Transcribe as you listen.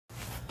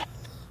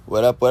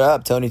What up, what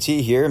up? Tony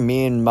T here.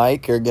 Me and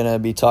Mike are going to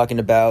be talking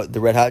about the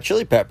Red Hot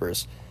Chili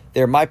Peppers.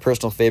 They're my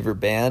personal favorite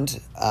band.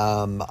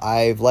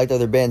 I've liked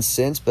other bands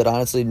since, but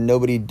honestly,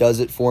 nobody does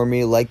it for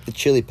me like the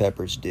Chili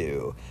Peppers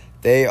do.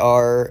 They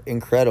are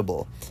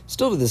incredible,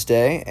 still to this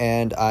day,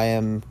 and I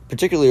am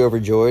particularly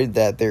overjoyed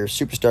that their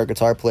superstar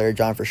guitar player,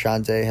 John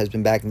Frusciante, has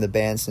been back in the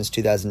band since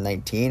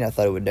 2019. I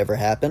thought it would never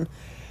happen.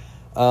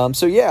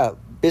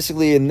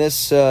 Basically in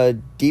this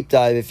deep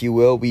dive, if you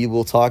will, we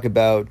will talk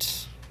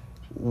about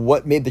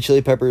what made the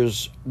Chili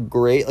Peppers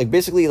great,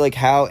 like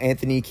how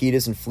Anthony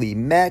Kiedis and Flea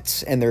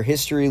met and their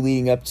history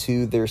leading up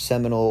to their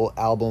seminal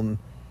album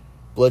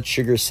Blood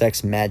Sugar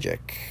Sex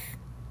Magik.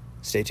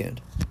 Stay tuned.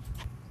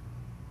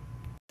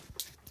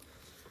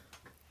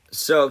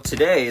 So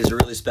today is a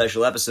really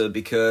special episode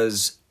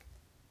because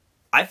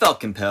I felt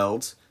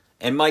compelled,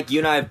 and Mike, you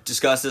and I have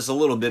discussed this a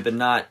little bit, but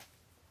not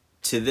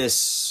to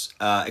this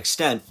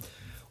extent,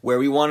 where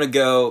we want to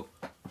go,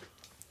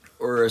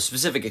 or a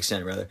specific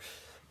extent rather,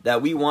 that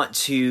we want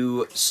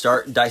to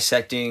start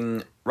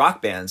dissecting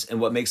rock bands and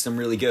what makes them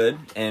really good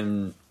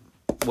and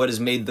what has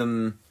made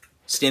them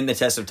stand the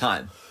test of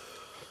time.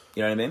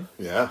 You know what I mean?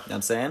 Yeah. You know what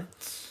I'm saying?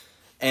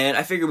 And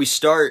I figure we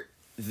start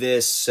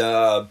this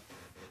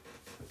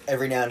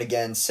every now and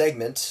again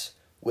segment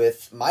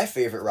with my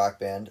favorite rock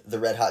band, the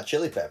Red Hot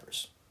Chili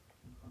Peppers.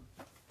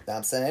 Know what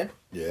I'm saying?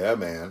 Yeah,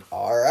 man.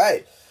 All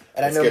right.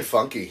 And Let's get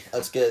funky.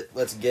 Let's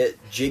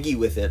get jiggy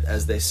with it,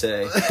 as they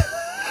say.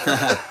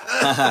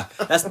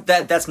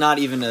 That's not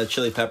even a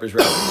Chili Peppers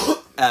reference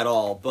at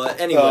all.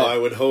 But anyway, I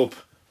would hope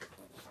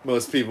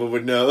most people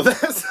would know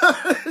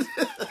that.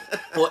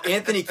 Well,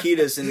 Anthony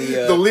Kiedis in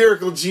the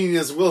lyrical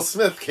genius Will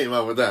Smith came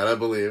up with that, I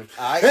believe.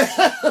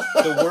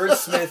 The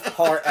wordsmith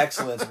par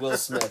excellence, Will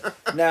Smith.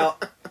 Now,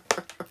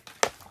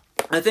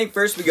 I think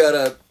first we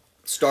gotta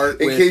start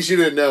with... In case you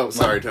didn't know,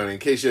 sorry Tony, in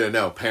case you didn't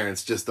know,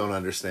 parents just don't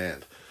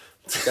understand.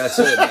 That's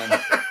it, man.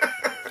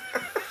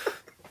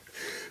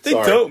 They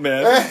Sorry. don't,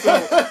 man.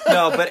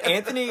 No, but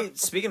Anthony,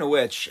 speaking of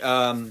which,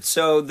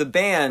 so the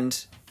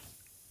band,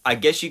 I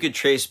guess you could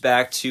trace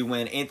back to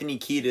when Anthony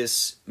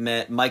Kiedis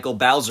met Michael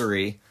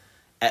Balzery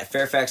at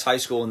Fairfax High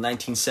School in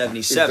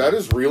 1977. Is that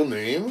his real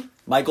name?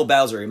 Michael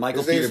Balzery.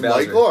 His name's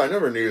Michael? I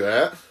never knew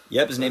that.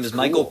 Yep, his name is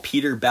Michael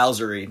Peter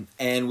Balzery,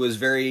 and was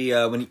very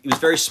when he was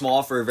very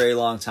small for a very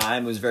long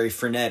time, was very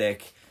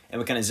frenetic, and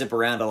would kind of zip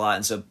around a lot,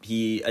 and so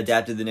he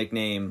adapted the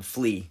nickname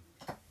Flea.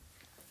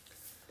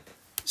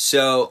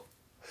 So...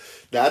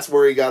 That's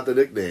where he got the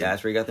nickname.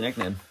 That's where he got the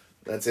nickname.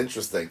 That's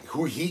interesting.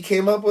 Who, he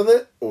came up with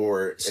it?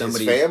 Or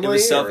Somebody, his family? Or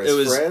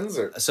his friends?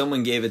 Or?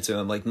 Someone gave it to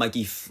him, like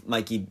Mikey,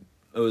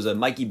 it was a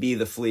Mikey B.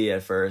 the Flea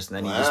at first, and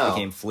then he just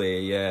became Flea,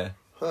 yeah.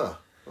 Huh,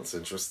 that's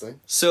interesting.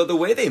 So the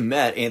way they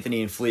met,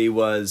 Anthony and Flea,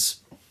 was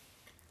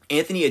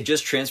Anthony had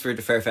just transferred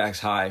to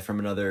Fairfax High from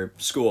another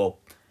school,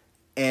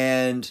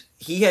 and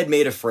he had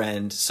made a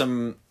friend,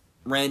 some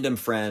random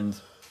friend,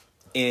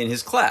 in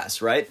his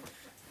class, right?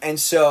 And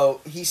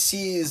so he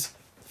sees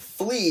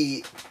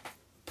Flea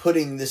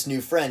putting this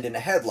new friend in a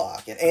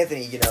headlock, and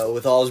Anthony,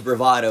 with all his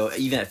bravado,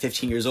 even at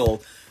 15 years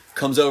old,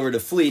 comes over to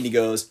Flea and he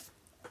goes,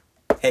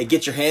 "Hey,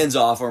 get your hands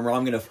off him or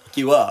I'm gonna fuck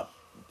you up,"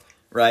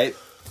 right?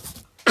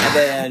 And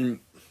then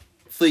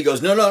Flea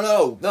goes,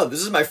 No,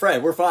 this is my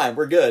friend, we're fine,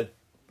 we're good,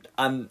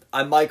 I'm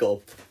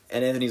Michael.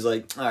 And Anthony's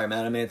like, "All right,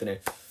 man, I'm Anthony."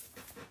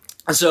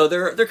 And so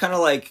they're kind of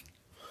like,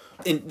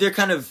 they're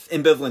kind of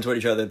ambivalent toward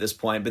each other at this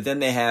point, but then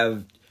they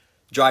have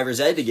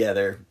driver's ed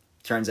together,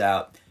 turns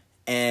out.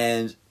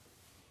 And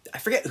I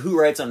forget who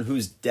writes on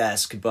whose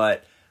desk,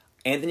 but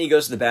Anthony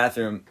goes to the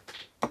bathroom.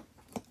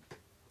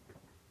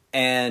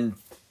 And,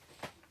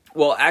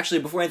 well,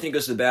 actually, before Anthony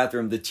goes to the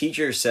bathroom, the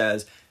teacher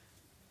says,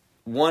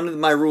 "One of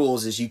my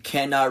rules is you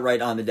cannot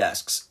write on the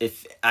desks.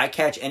 If I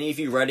catch any of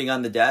you writing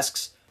on the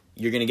desks,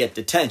 you're going to get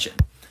detention."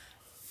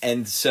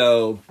 And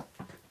so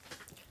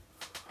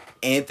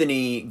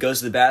Anthony goes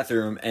to the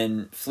bathroom,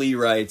 and Flea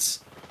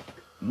writes,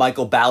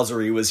 "Michael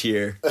Balzery was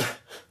here."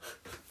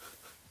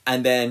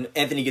 And then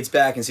Anthony gets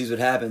back and sees what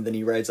happened. Then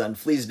he writes on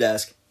Flea's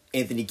desk,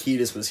 "Anthony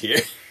Kiedis was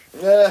here."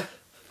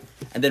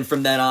 And then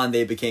from then on,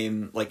 they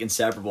became like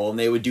inseparable, and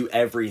they would do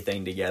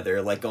everything together,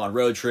 like go on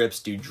road trips,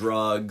 do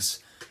drugs.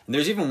 And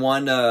there's even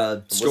one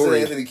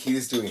story. Wasn't Anthony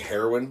Kiedis doing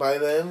heroin by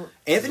then?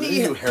 Anthony Did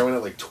he do heroin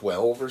at like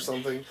 12 or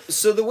something?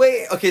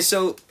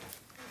 So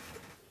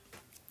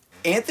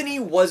Anthony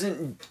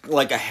wasn't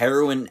like a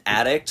heroin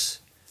addict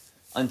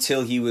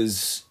until he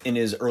was in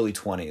his early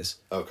 20s.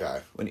 Okay.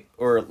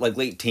 Or like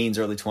late teens,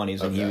 early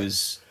 20s when he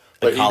was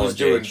But college he was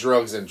doing age.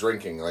 drugs and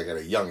drinking like at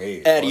a young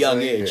age. At a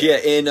young age, yeah.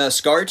 In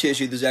Scar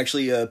Tissue, there's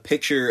actually a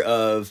picture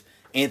of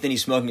Anthony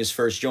smoking his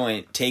first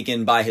joint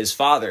taken by his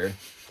father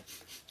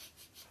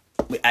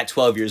at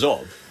 12 years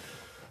old.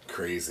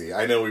 Crazy.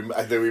 I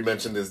think we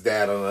mentioned his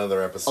dad on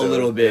another episode. A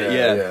little bit,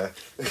 yeah.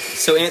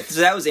 So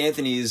that was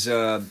Anthony's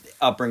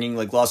upbringing,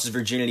 like lost his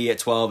virginity at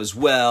 12 as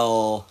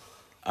well.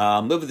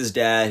 Lived with his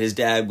dad. His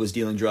dad was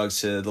dealing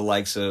drugs to the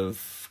likes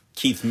of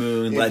Keith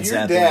Moon, Led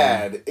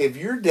Zeppelin. If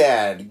your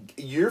dad,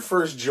 your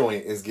first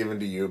joint is given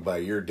to you by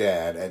your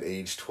dad at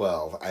age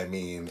 12, I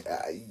mean,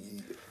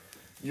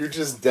 you're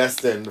just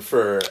destined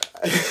for a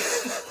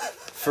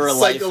life of-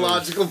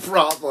 psychological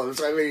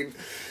problems. I mean,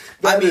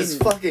 that is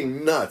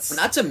fucking nuts.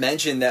 Not to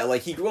mention that,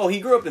 like, he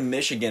grew up in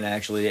Michigan,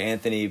 actually,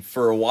 Anthony,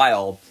 for a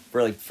while.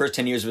 For, like, the first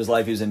 10 years of his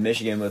life, he was in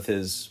Michigan with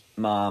his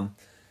mom.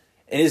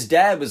 And his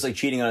dad was, like,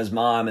 cheating on his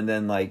mom, and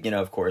then, like, you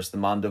know, of course, the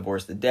mom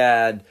divorced the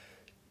dad.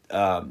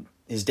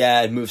 His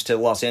dad moves to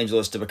Los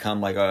Angeles to become,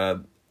 like,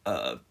 a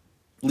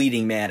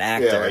leading man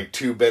actor. Yeah, like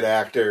 2-bit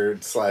actor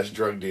 /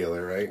 drug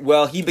dealer, right?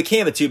 Well, he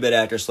became a 2-bit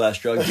actor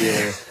 / drug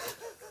dealer.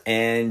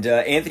 And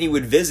Anthony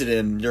would visit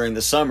him during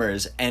the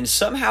summers and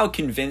somehow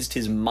convinced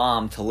his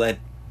mom to let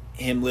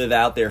him live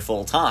out there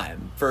full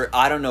time for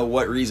I don't know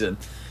what reason.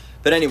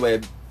 But anyway,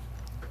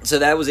 so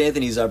that was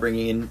Anthony's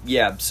upbringing. And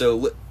yeah,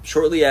 so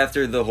shortly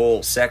after the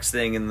whole sex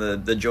thing and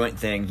the joint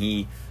thing,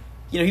 he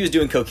was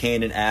doing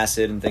cocaine and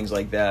acid and things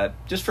like that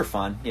just for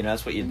fun. You know,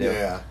 that's what you do.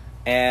 Yeah.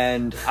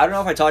 And I don't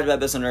know if I talked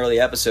about this in an early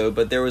episode,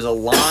 but there was a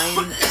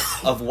line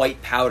of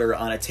white powder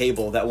on a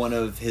table that one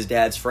of his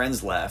dad's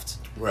friends left.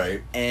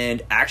 Right.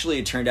 And actually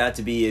it turned out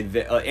to be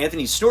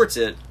Anthony snorts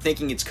it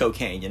thinking it's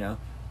cocaine, you know.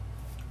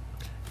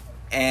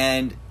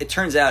 And it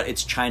turns out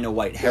it's China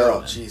white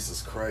heroin. Oh,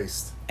 Jesus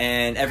Christ.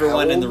 And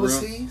everyone How in the old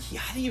room... was he?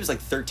 Yeah, I think he was like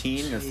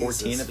 13 or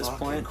 14 at this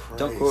point. Christ.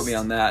 Don't quote me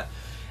on that.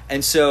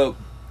 And so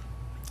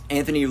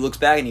Anthony looks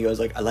back and he goes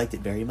like, I liked it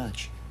very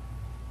much.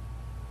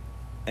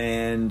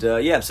 And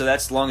yeah, so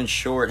that's long and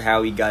short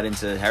how he got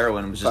into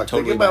heroin. It was just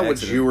totally think about by what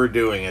accident. you were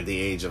doing at the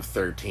age of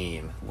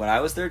 13. When I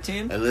was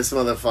 13? And this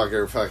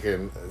motherfucker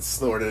fucking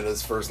snorted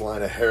his first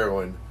line of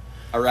heroin.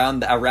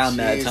 Around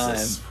that time.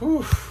 Jesus.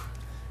 Whew.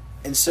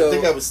 And so I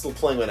think I was still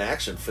playing with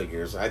action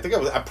figures. I'm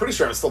pretty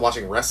sure I was still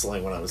watching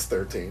wrestling when I was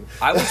 13.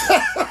 I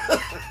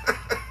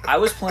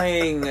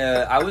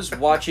was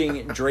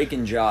watching Drake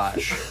and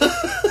Josh.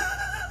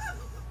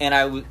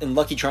 And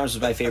Lucky Charms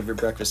was my favorite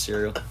breakfast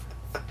cereal.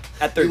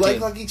 At 13. You like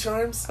Lucky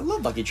Charms? I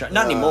love Lucky Charms.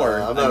 Not anymore.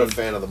 I'm not a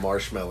fan of the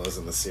marshmallows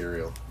in the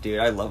cereal. Dude,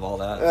 I love all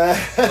that.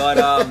 But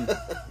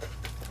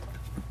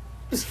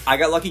I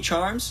got Lucky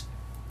Charms.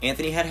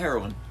 Anthony had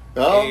heroin.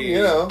 Oh, Hey.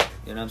 you know.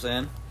 You know what I'm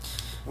saying?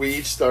 We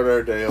each start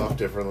our day off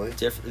differently.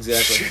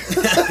 Exactly.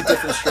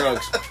 Different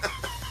strokes.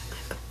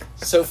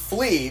 So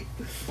Flea,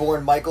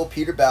 born Michael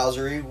Peter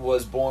Bowsery,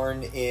 was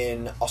born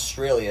in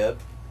Australia.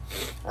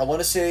 I want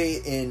to say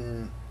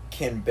in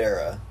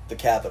Canberra, the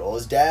capital.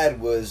 His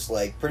dad was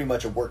like pretty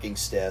much a working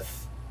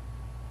stiff,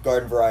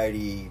 garden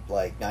variety,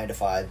 like 9 to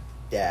 5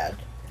 dad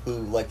who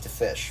liked to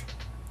fish.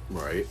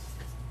 Right.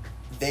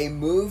 They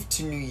moved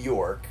to New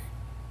York.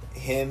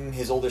 Him,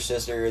 his older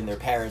sister, and their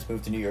parents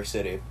moved to New York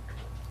City.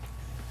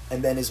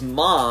 And then his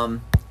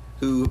mom,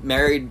 who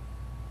married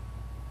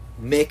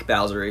Mick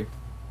Bowsery,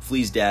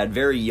 Flea's dad,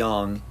 very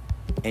young,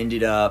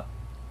 ended up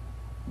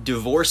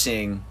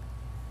divorcing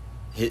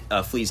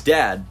Flea's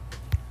dad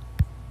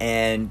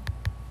and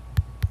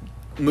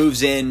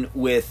moves in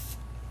with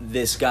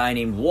this guy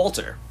named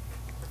Walter.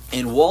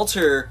 And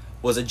Walter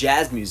was a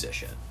jazz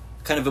musician,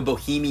 kind of a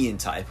bohemian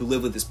type who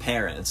lived with his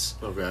parents.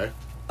 Okay.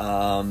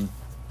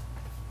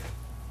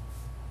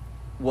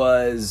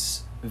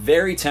 Was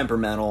very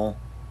temperamental,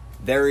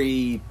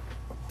 would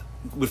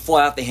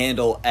fly off the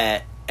handle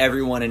at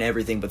everyone and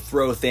everything, but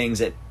throw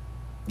things at,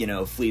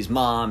 Flea's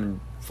mom and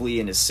Flea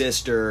and his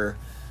sister,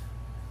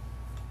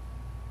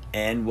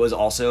 and was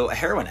also a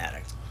heroin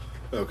addict.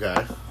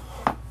 Okay.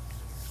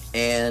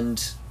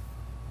 And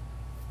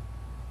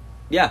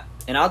yeah,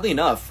 and oddly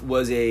enough,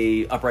 was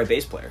a upright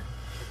bass player.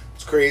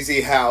 It's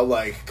crazy how,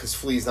 because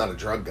Flea's not a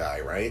drug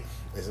guy, right?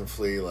 Isn't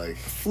Flea,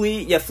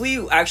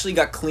 Flea actually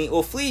got clean.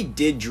 Well, Flea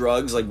did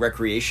drugs,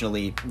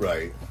 recreationally.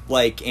 Right.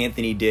 Like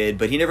Anthony did,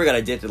 but he never got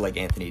addicted like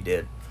Anthony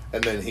did.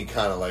 And then he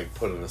kind of,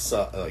 put it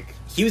aside,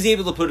 He was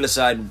able to put it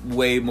aside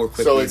way more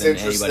quickly so it's than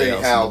anybody interesting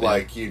else. how,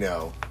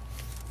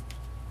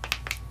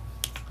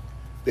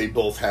 they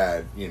both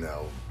had,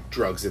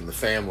 drugs in the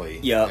family.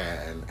 Yep.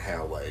 And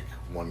how,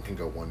 one can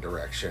go one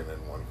direction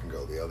and one can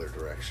go the other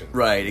direction.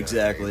 Right,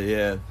 exactly,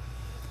 yeah.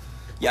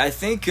 Yeah, I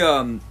think,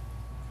 I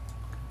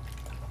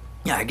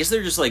guess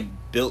they're just,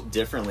 built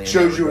differently.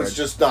 Shows you it's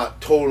just not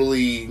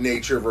totally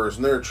nature versus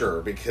nurture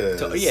because...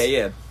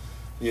 Yeah.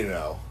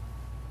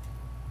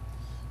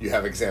 You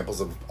have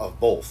examples of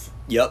both.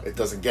 Yep. It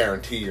doesn't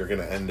guarantee you're going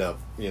to end up,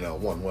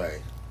 one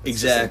way. It's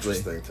exactly.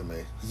 just interesting to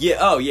me.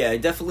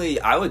 Yeah,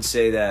 I would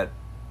say that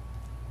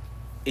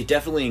it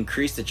definitely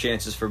increased the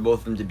chances for both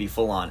of them to be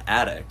full-on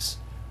addicts.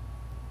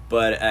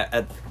 But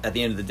at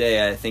the end of the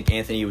day, I think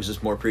Anthony was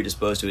just more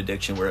predisposed to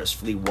addiction, whereas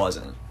Flea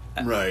wasn't.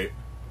 Right.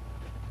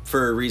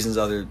 For no reason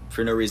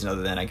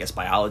other than, I guess,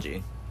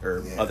 biology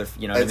or other,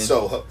 And what I mean?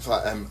 so,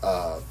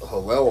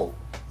 Hillel,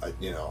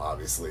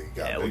 obviously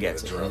got we'll big get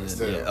into to drugs,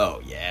 it. too. Yeah.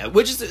 Oh, yeah.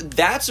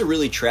 That's a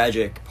really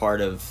tragic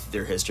part of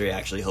their history,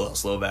 actually, Hillel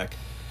Slovak,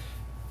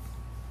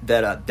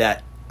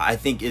 that I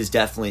think is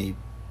definitely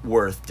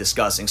worth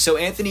discussing. So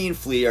Anthony and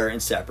Flea are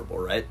inseparable,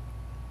 right?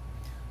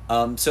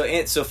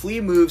 So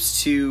Flea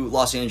moves to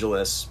Los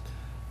Angeles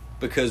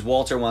because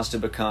Walter wants to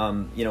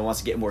become, wants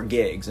to get more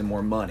gigs and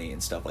more money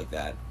and stuff like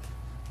that.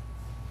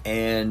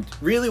 And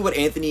really what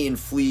Anthony and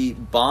Flea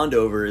bond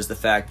over is the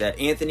fact that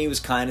Anthony was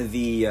kind of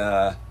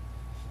the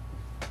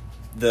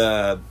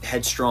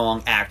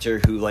headstrong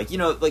actor who, like, you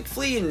know, like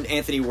Flea and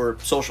Anthony were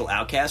social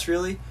outcasts,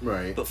 really.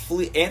 Right. But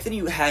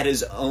Anthony had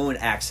his own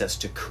access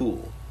to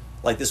cool.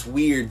 Like this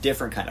weird,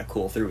 different kind of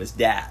cool through his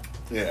dad.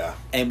 Yeah.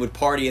 And would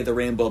party at the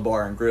Rainbow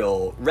Bar and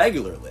Grill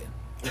regularly.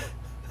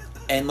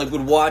 And, like,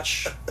 would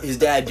watch his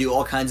dad do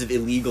all kinds of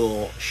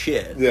illegal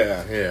shit.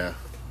 Yeah, yeah.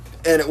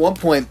 And at one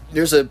point,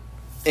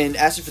 in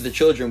Acid for the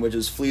Children, which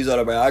is Flea's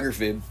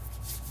autobiography,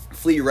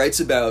 Flea writes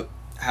about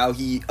how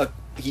he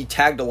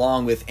tagged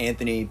along with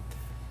Anthony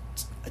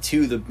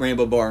to the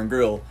Rainbow Bar and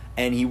Grill,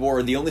 and he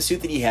wore the only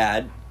suit that he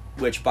had,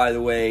 which, by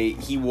the way,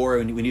 he wore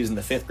when he was in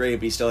the 5th grade,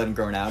 but he still hadn't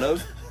grown out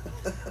of.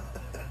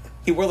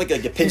 He wore like a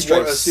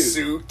pinstripe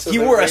suit. He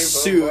wore a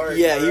suit.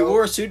 Yeah, he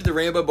wore a suit to the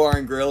Rainbow Bar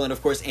and Grill, and of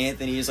course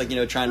Anthony is, like, you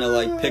know, trying to,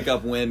 like, pick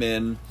up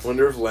women.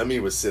 Wonder if Lemmy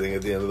was sitting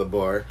at the end of the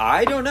bar.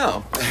 I don't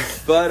know,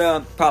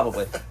 but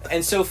probably.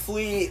 And so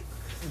Flea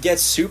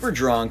gets super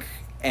drunk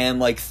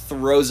and, like,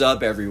 throws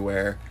up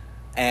everywhere,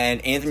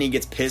 and Anthony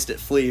gets pissed at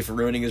Flea for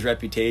ruining his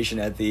reputation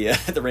at the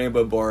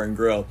Rainbow Bar and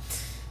Grill.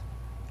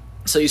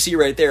 So you see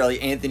right there,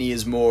 like, Anthony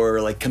is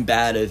more, like,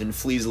 combative, and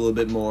Flea's a little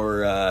bit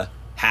more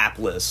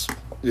hapless.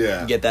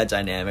 Yeah. You get that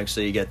dynamic, so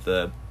you get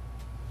the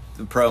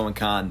pro and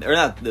con, or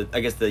not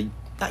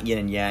yin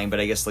and yang, but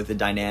I guess, like, the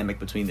dynamic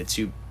between the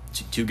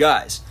two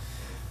guys.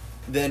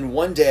 Then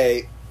one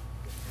day,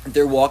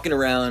 they're walking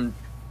around,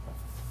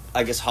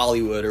 I guess,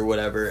 Hollywood or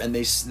whatever, and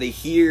they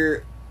see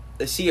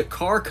a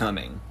car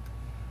coming,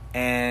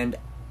 and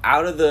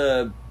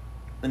the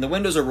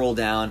windows are rolled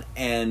down,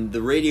 and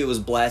the radio is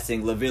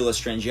blasting La Villa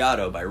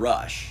Strangiato by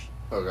Rush.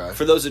 Okay.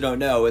 For those who don't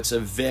know, it's a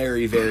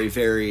very, very,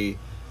 very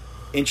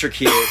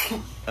intricate,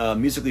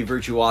 musically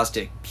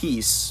virtuosic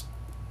piece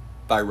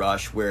by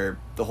Rush, where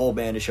the whole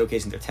band is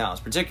showcasing their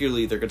talents,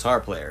 particularly their guitar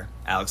player,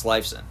 Alex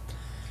Lifeson.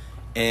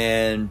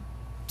 And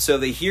so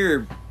they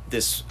hear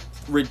this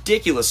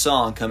ridiculous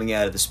song coming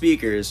out of the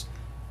speakers,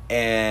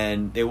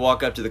 and they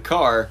walk up to the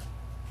car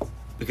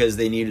because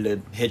they needed a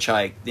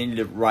hitchhike, they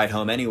needed to ride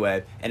home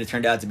anyway, and it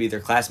turned out to be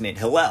their classmate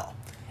Hillel.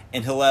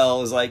 And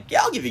Hillel was like, yeah,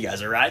 I'll give you guys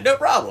a ride, no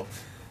problem.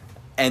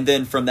 And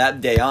then from that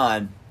day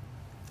on,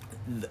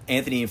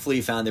 Anthony and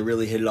Flea found they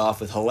really hit it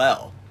off with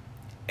Hillel.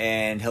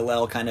 And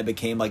Hillel kind of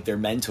became, like, their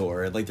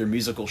mentor, like their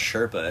musical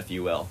Sherpa, if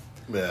you will.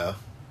 Yeah.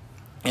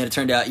 And it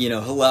turned out, you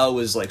know, Hillel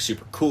was, like,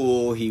 super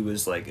cool. He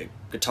was, like, a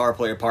guitar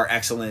player par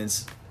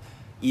excellence.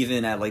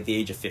 Even at, like, the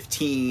age of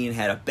 15,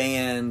 had a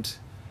band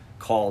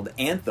called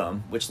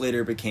Anthem, which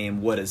later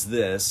became What Is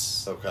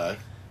This? Okay.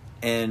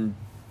 And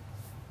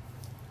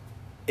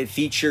it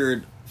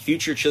featured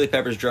future Chili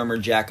Peppers drummer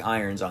Jack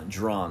Irons on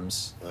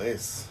drums.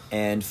 Nice.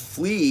 And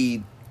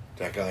Flea...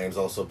 Jack Irons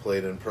also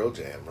played in Pearl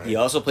Jam, right? He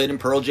also played in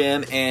Pearl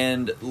Jam,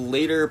 and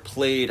later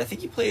played... I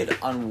think he played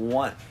on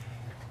one...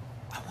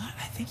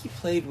 I think he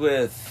played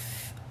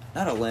with...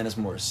 Not Alanis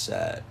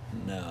Morissette.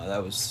 No,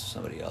 that was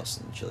somebody else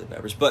in the Chili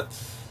Peppers. But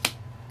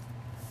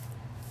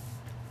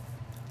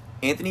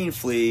Anthony and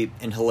Flea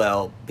and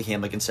Hillel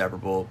became, like,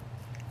 inseparable.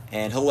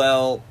 And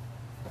Hillel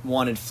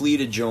wanted Flea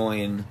to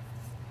join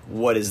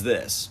What Is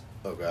This?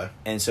 Okay.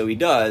 And so he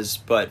does,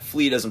 but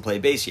Flea doesn't play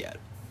bass yet.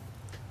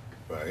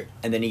 Right.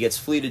 And then he gets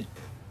Flea to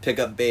pick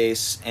up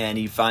bass, and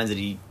he finds that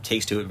he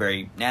takes to it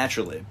very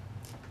naturally.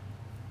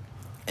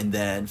 And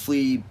then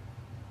Flea...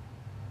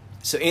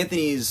 So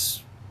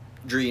Anthony's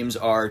dreams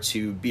are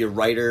to be a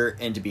writer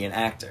and to be an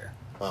actor.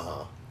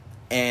 Uh-huh.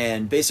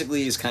 And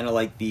basically he's kind of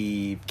like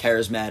the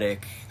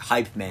charismatic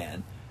hype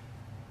man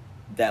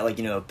that, like,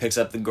 you know, picks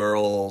up the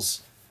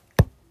girls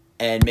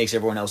and makes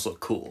everyone else look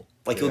cool.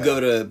 Like, he'll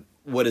go to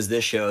What Is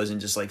This shows and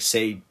just, like,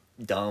 say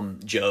dumb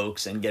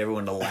jokes and get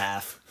everyone to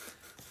laugh.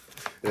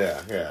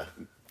 Yeah, yeah.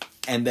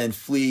 And then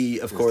Flea,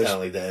 of course... kind of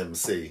like the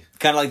MC.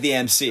 Kind of like the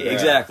MC, yeah.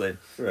 Exactly.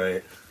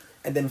 Right.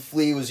 And then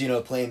Flea was, you know,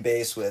 playing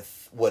bass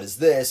with What Is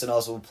This, and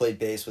also played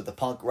bass with a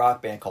punk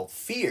rock band called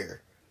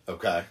Fear.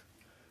 Okay.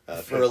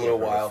 For a little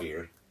while.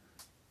 Fear.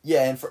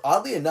 Yeah, and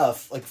oddly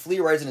enough, like, Flea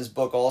writes in his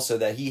book also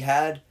that he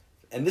had...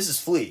 And this is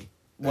Flea,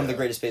 one of the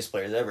greatest bass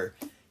players ever.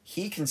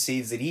 He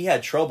concedes that he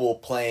had trouble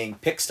playing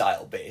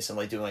pick-style bass and,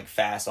 like, doing, like,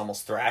 fast,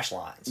 almost thrash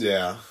lines.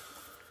 Yeah.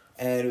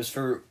 And it was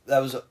that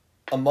was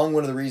among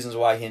one of the reasons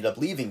why he ended up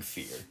leaving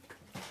Fear.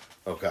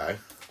 Okay.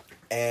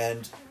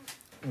 And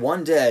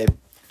one day,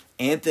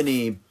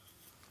 Anthony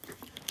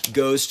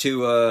goes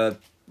to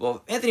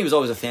Anthony was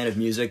always a fan of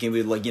music, and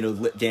we'd, like, you know,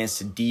 dance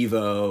to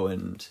Devo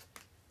and,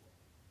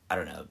 I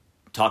don't know,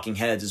 Talking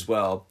Heads as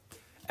well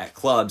at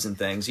clubs and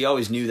things. He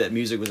always knew that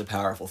music was a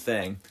powerful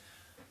thing.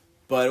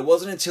 But it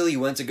wasn't until he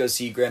went to go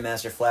see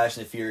Grandmaster Flash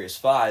and the Furious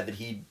Five that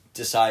he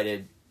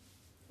decided,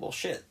 well,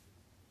 shit.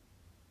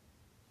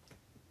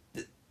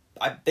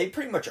 They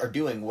pretty much are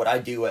doing what I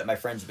do at my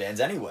friends' bands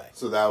anyway.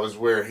 So that was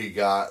where he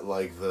got,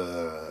 like,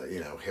 the,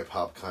 you know,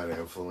 hip-hop kind of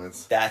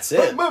influence. That's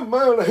it.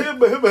 That's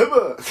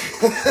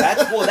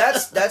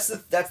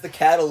the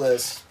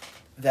catalyst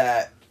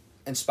that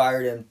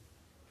inspired him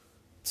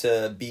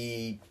to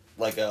be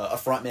like a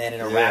front man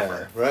and a Yeah,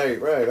 rapper.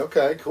 right.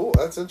 Okay, cool.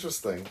 That's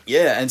interesting.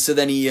 Yeah, and so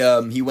then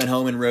he went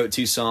home and wrote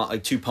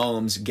two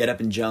poems, Get Up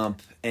and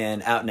Jump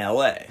and Out in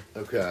L.A.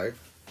 Okay.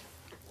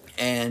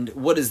 And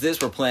What Is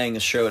This? We're playing a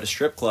show at a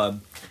strip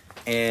club,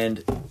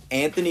 and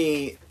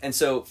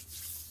so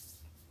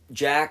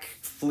Jack,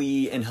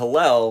 Flea, and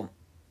Hillel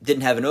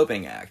didn't have an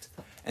opening act,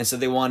 and so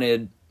they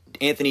wanted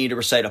Anthony to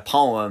recite a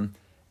poem,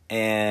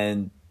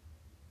 and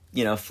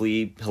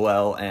Flea,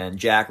 Hillel, and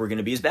Jack were going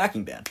to be his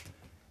backing band.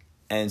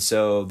 And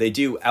so they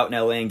do Out in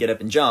L.A. and Get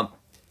Up and Jump,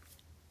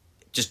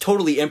 just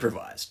totally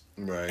improvised.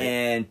 Right.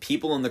 And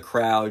people in the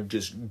crowd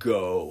just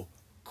go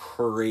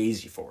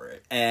crazy for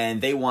it.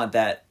 And they want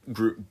that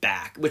group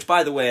back, which,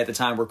 by the way, at the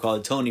time were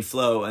called Tony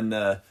Flo and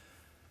the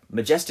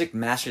Majestic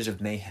Masters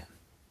of Mayhem.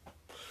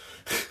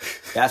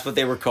 That's what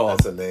they were called.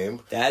 That's a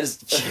name. That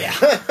is, yeah.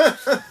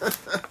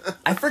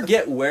 I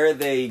forget where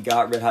they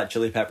got Red Hot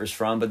Chili Peppers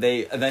from, but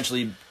they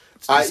eventually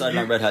decided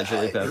on Red Hot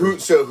Chili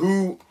Peppers.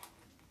 Who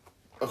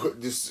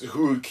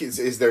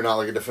is there not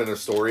like a definitive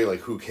story, like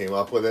who came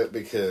up with it?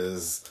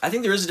 Because I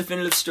think there is a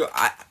definitive story.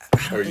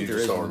 Or you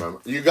just don't remember?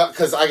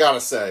 Because I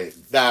gotta say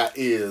that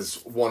is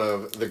one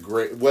of the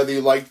great. Whether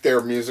you like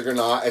their music or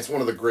not, it's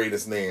one of the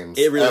greatest names.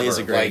 It really ever. is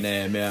a great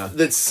name. Yeah,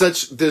 that's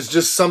such. There's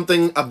just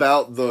something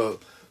about the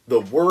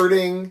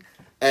wording,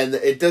 and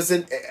it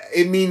doesn't.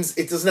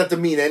 It doesn't have to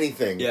mean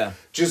anything. Yeah,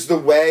 just the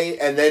way,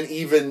 and then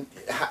even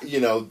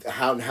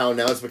how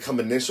now it's become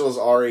initials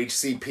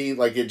RHCP.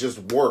 Like it just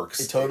works.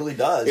 It totally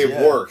does. It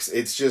works.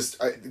 It's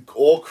just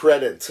all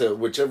credit to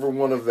whichever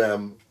one of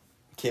them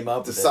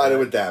decided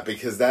with that,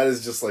 because that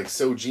is just like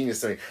so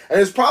genius to me. And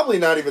it's probably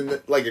not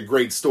even like a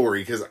great story,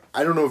 because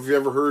I don't know if you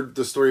ever heard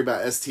the story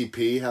about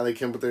STP, how they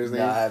came up with their name.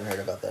 No, I haven't heard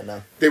about that.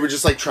 No, they were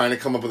just like trying to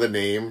come up with a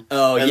name.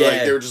 Oh, and, yeah,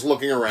 like they were just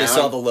looking around. They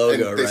saw the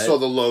logo, and they saw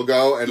the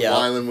logo, and yep.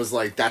 Weiland was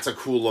like, "That's a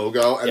cool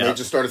logo," and they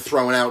just started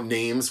throwing out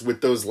names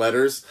with those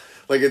letters.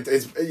 Like it's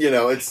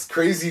it's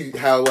crazy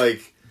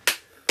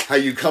how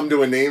you come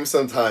to a name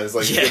sometimes.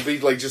 Like it'll be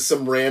like just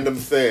some random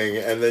thing,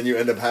 and then you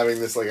end up having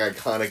this like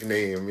iconic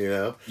name.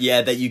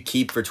 Yeah, that you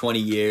keep for 20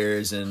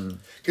 years, and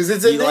because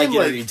it's a you name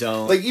like it or you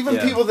don't. Like even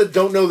people that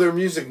don't know their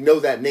music know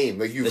that name.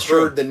 Like you've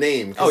heard the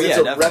name. Oh yeah, it's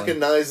a definitely.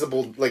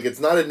 recognizable. Like it's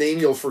not a name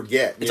you'll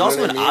forget. It's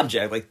also an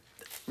object. Like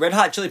Red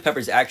Hot Chili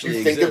Peppers actually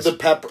you think exist. of the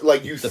pepper,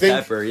 like you think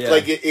pepper, yeah.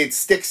 like it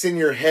sticks in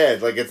your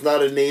head. Like it's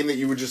not a name that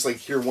you would just like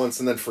hear once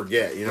and then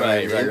forget. You know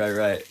right, what I mean?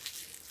 Right.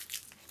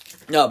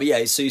 No, but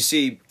yeah, so you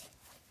see,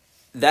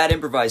 that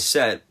improvised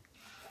set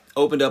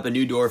opened up a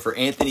new door for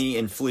Anthony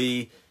and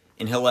Flea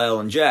and Hillel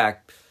and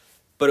Jack,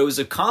 but it was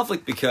a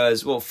conflict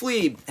because, well,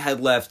 Flea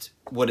had left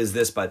What Is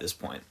This by this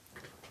point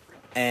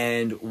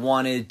and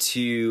wanted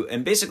to,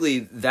 and basically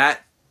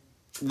that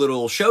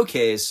little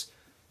showcase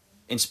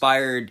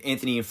inspired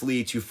Anthony and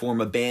Flea to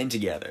form a band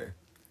together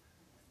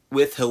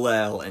with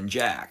Hillel and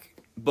Jack.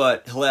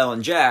 But Hillel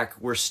and Jack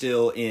were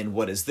still in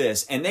What Is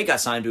This, and they got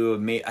signed to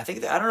I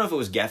don't know if it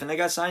was Geffen they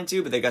got signed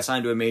to, but they got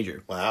signed to a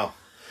major. Wow.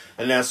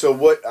 And now, so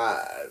what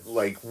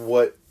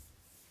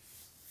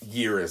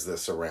year is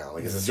this around?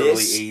 Like, is this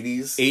early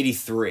 80s?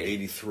 83.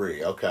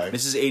 83, okay.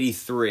 This is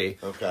 83.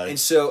 Okay. And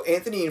so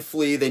Anthony and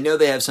Flea, they know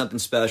they have something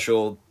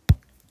special,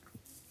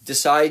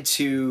 decide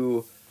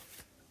to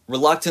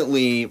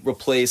reluctantly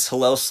replace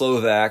Hillel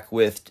Slovak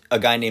with a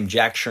guy named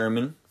Jack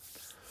Sherman.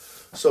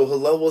 So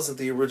Hillel wasn't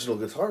the original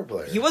guitar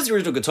player? He was the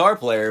original guitar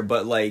player,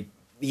 but, like,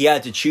 he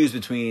had to choose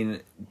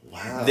between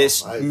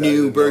this I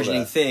new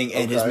burgeoning that. thing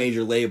and his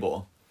major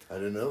label. I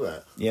didn't know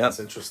that. Yep. That's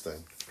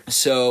interesting.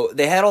 So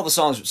they had all the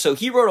songs. So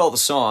he wrote all the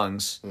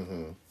songs.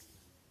 Mm-hmm.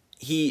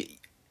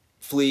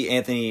 Flea,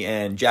 Anthony,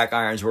 and Jack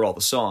Irons wrote all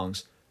the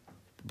songs,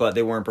 but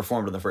they weren't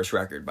performed on the first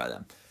record by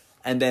them.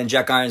 And then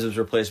Jack Irons was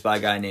replaced by a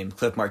guy named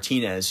Cliff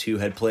Martinez, who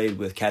had played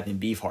with Captain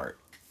Beefheart.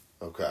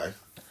 Okay.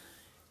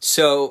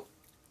 So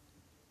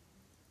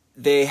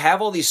they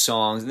have all these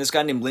songs, and this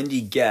guy named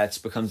Lindy Getz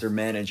becomes their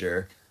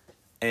manager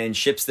and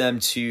ships them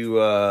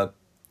to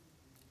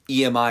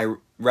EMI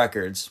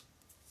Records.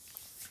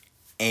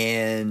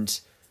 And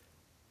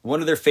one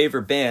of their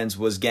favorite bands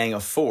was Gang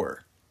of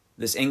Four,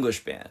 this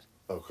English band.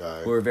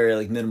 Okay. Who were very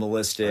like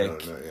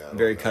minimalistic,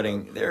 very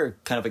cutting. They're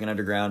kind of like an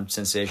underground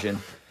sensation.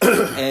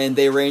 And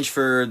they arranged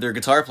for their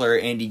guitar player,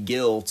 Andy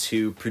Gill,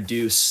 to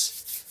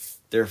produce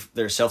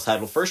their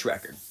self-titled first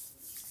record.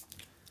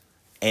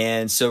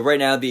 And so right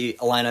now the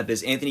lineup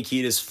is Anthony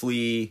Kiedis,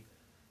 Flea,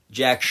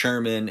 Jack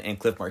Sherman, and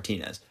Cliff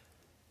Martinez.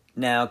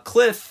 Now,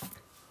 Cliff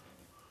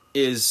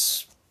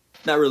is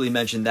not really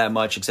mentioned that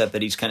much, except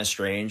that he's kind of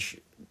strange.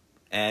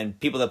 And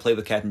people that play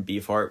with Captain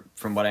Beefheart,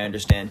 from what I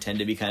understand, tend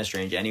to be kind of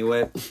strange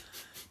anyway.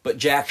 But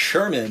Jack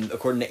Sherman,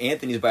 according to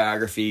Anthony's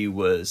biography,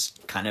 was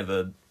kind of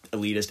a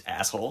elitist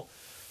asshole.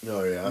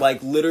 Oh, yeah.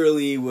 Like,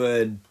 literally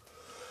would...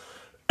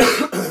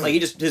 like,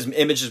 his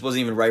image just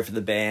wasn't even right for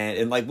the band.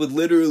 And, like, would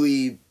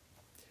literally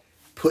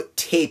put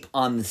tape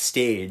on the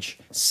stage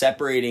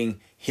separating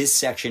his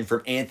section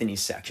from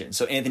Anthony's section.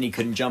 So Anthony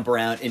couldn't jump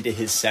around into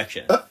his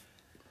section.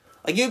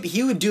 Like,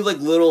 he would do, like,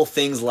 little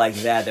things like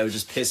that would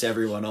just piss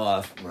everyone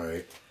off.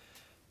 Right.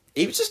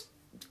 He was just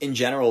in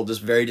general,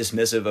 just very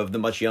dismissive of the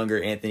much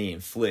younger Anthony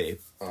and Flea.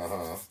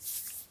 Uh-huh.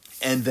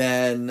 And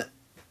then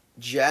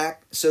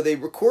so they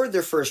record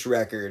their first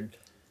record,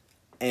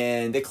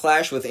 and they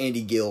clash with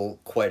Andy Gill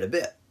quite a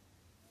bit.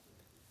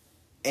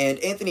 And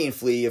Anthony and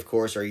Flea, of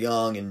course, are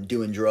young and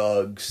doing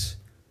drugs.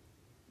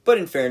 But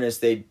in fairness,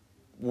 they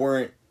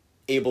weren't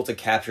able to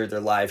capture their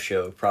live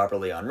show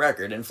properly on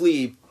record. And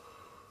Flea,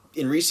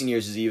 in recent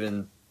years, has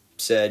even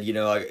said,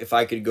 if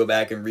I could go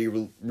back and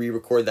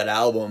re-record that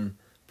album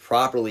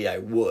properly, I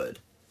would.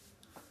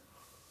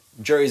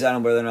 Jury's out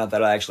on whether or not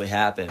that'll actually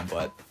happen.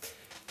 But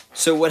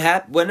so what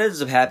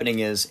ends up happening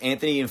is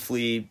Anthony and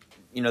Flea,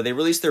 they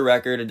release their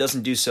record. It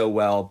doesn't do so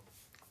well.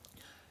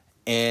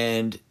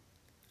 And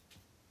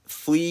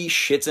Flea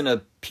shits in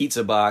a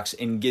pizza box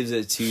and gives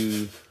it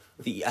to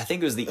I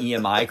think it was the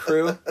EMI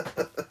crew.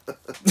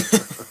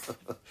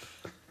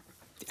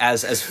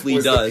 as Flea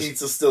does. Was the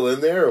pizza still in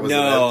there, or was it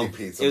an empty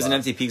pizza box? It was an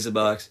empty pizza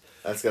box.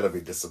 That's gotta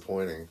be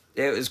disappointing.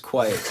 It was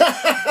quite.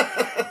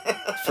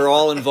 For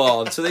all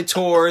involved. So they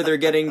tour, they're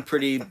getting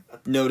pretty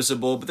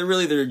noticeable, but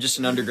they're just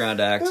an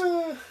underground act.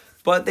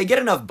 But they get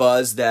enough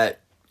buzz that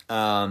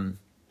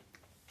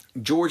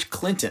George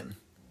Clinton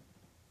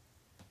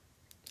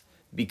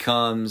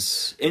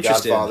becomes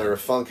interested. Godfather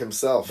of funk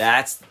himself.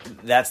 That's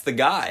the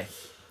guy.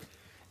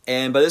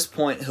 And by this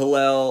point,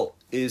 Hillel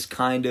is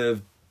kind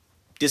of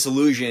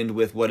disillusioned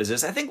with What Is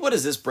This. I think What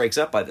Is This breaks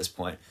up by this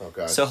point.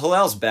 Okay. So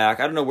Hillel's back.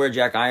 I don't know where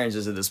Jack Irons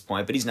is at this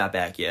point, but he's not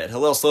back yet.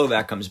 Hillel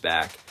Slovak comes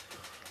back.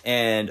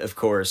 And, of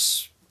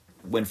course,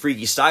 when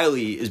Freaky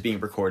Styley is being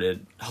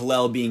recorded,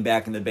 Hillel being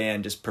back in the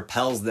band just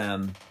propels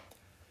them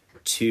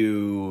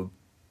to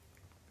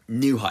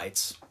new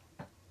heights.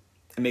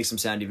 It makes them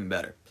sound even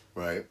better.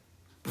 Right.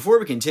 Before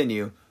we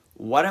continue,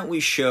 why don't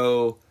we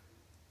show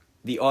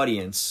the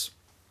audience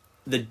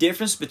the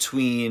difference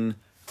between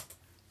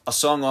a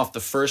song off the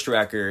first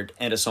record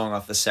and a song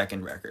off the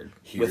second record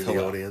with the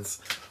Hillel. Audience.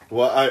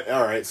 Well,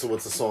 all right, so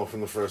what's the song from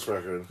the first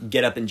record?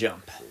 Get Up and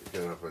Jump.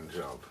 Get Up and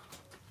Jump.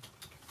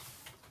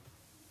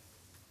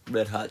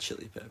 Red Hot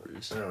Chili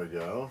Peppers. There we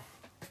go.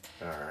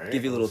 All right.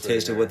 Give you a little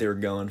taste of what they were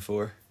going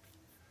for.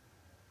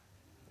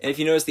 And if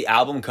you notice, the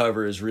album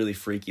cover is really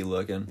freaky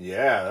looking.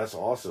 Yeah, that's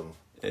awesome.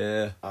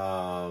 Yeah.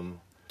 Well,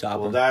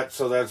 that's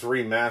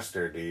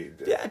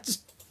remastered. Yeah,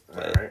 just...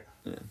 All right.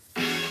 Yeah.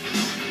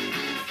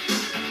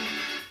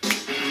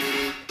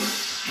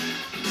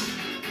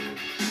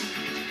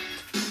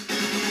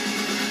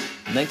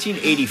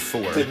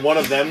 1984. Did one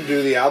of them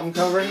do the album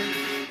cover?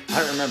 I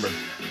don't remember.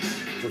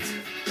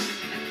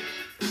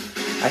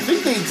 I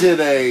think they did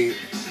a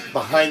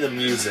Behind the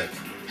Music.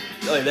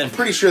 Oh, yeah, I'm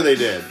pretty sure they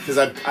did, because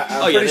I'm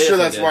pretty sure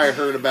that's where I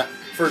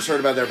first heard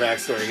about their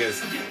backstory,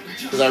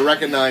 because I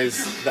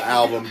recognized the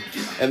album,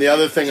 and the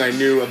other thing I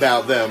knew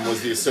about them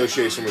was the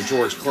association with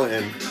George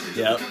Clinton.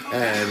 Yep.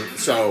 And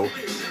so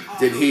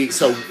did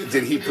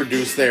he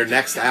produce their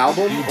next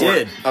album? He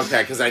did.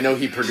 Okay, because I know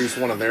he produced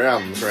one of their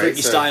albums, right?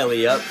 Freaky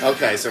Styley, yep.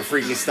 Okay, so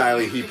Freaky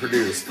Styley he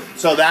produced.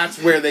 So that's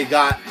where they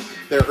got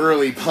their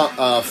early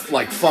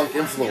funk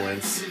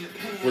influence.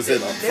 Was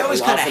it? They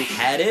always kind of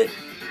had it.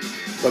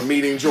 But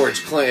meeting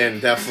George Clinton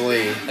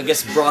definitely, I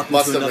guess,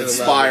 must have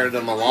inspired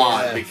them a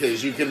lot, yeah.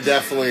 Because you can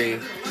definitely,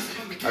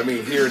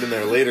 hear it in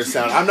their later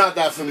sound. I'm not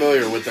that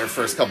familiar with their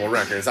first couple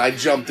records. I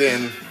jumped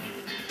in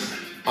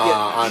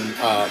on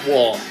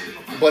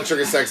Blood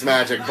Sugar Sex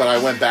Magik, but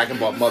I went back and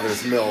bought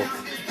Mother's Milk.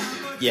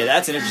 Yeah,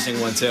 that's an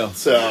interesting one too.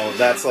 So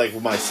that's like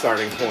my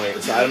starting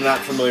point. So I'm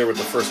not familiar with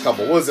the first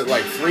couple. Was it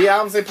like 3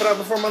 albums they put out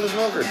before Mother's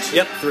Milk, or 2?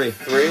 Yep, 3.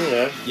 3,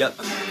 yeah. Yep.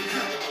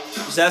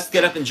 Just ask to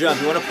Get Up and Jump.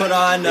 You want to put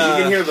on... you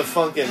can hear the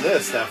funk in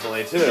this,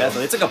 definitely, too.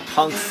 Definitely. It's like a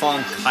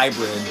punk-funk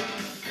hybrid.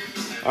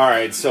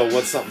 Alright, so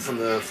what's something from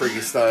the Freaky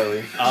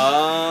Styley?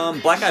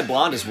 Black Eyed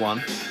Blonde is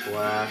one.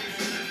 Black...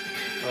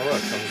 Oh,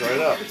 look, comes right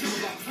up.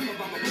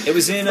 It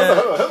was in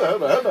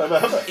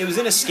a... It was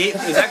in a skate...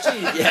 It was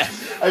actually... Yeah.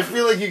 I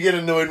feel like you get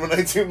annoyed when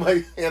I do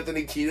my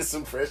Anthony Kiedis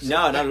impression.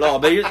 No, not at all.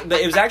 But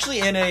it was actually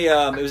in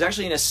a... It was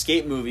actually in a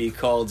skate movie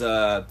called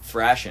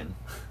Thrashin'.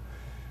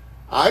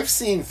 I've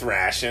seen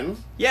Thrashin'.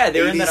 Yeah,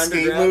 they were in that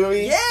underground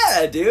movie.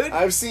 Yeah, dude.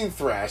 I've seen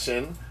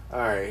Thrashin'. All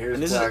right, here's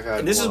Black Eyed Blonde.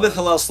 And this is with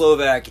Hillel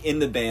Slovak in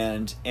the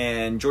band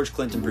and George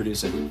Clinton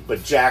producing.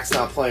 But Jack's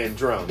not playing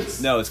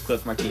drums. No, it's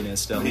Cliff Martinez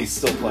still. He's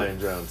still playing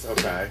drums.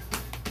 Okay.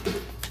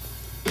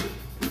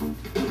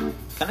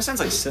 Kind of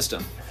sounds like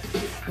System.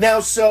 Now,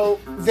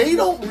 so they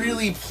don't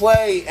really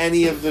play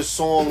any of the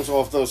songs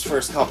off those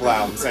first couple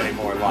albums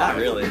anymore live. Not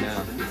really,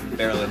 no.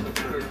 Barely.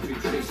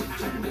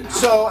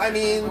 So,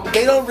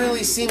 they don't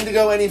really seem to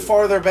go any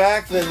farther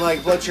back than,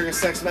 Blood Sugar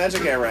Sex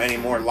Magik era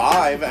anymore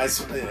live,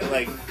 as,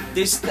 I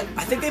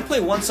think they play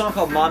one song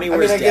called Mommy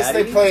Where's Daddy? I guess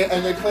they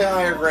play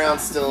Higher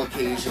Ground still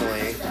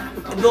occasionally.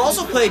 They'll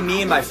also play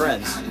Me and My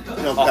Friends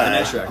off the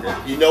next record.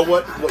 You know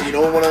what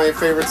one of my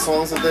favorite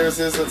songs of theirs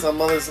is that's on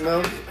Mother's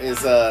Milk?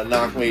 Is,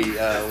 Knock Me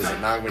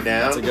Down?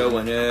 That's a good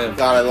one, yeah.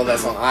 God, I love that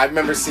song. I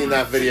remember seeing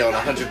that video in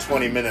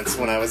 120 minutes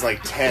when I was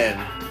 10.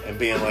 and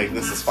being like,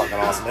 this is fucking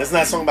awesome. Isn't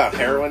that song about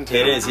heroin, too?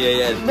 It is,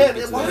 yeah. Man,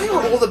 why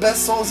are all the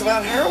best songs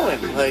about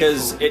heroin?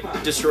 Because it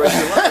destroys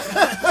your life.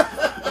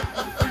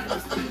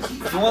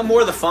 If you want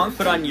more of the funk,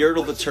 put on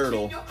Yertle the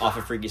Turtle off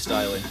of Freaky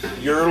Styley.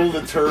 Yertle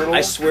the Turtle?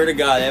 I swear to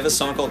God, they have a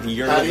song called Yertle the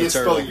Turtle. How do you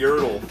spell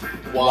Yertle?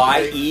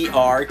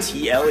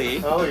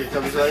 Yertle. Oh, it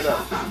comes right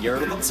up.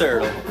 Yertle the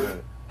Turtle.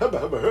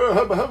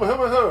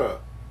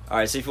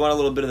 Alright, so if you want a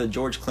little bit of the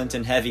George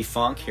Clinton heavy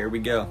funk, here we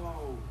go.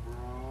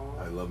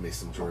 I love me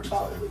some George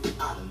Clinton.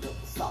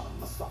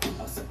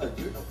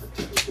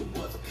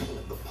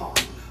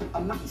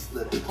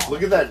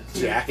 Look at that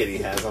jacket he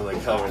has on the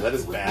cover. That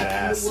is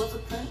badass.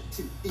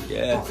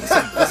 Yeah,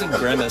 it's a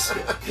grimace.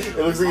 It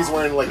looks like he's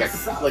wearing like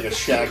a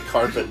shag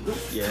carpet.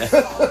 Yeah.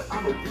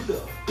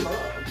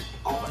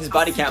 His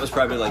body count was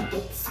probably like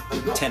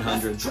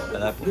 1,000 at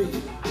that point.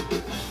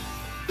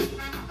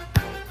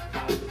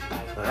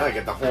 I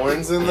get the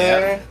horns in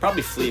there.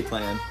 Probably Flea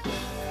playing,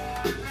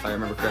 if I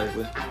remember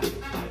correctly.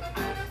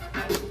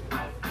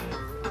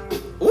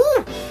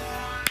 Ooh!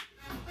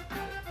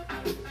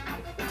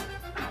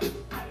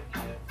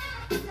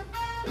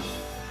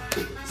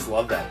 Just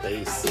love that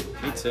bass.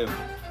 Me too.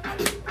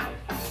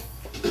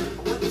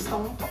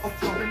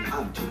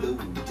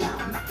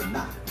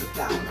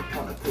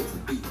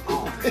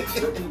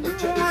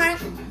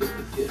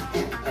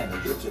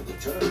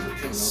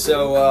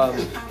 So,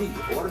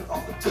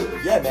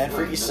 yeah, man,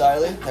 Freaky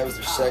Styley, that was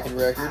their second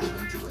record.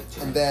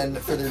 And then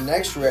for their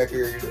next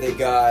record, they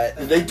got...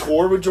 Did they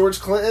tour with George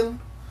Clinton?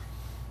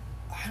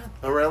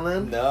 Around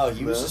then? No,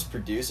 he was just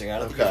producing. I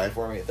don't think he was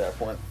performing at that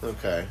point.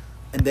 Okay.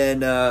 And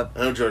then... I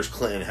know George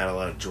Clinton had a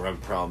lot of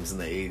drug problems in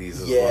the 80s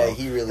as well. Yeah,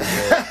 he really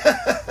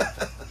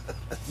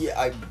did.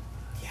 I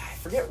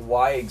forget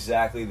why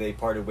exactly they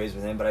parted ways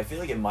with him, but I feel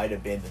like it might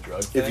have been the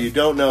drug thing. If you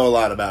don't know a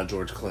lot about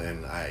George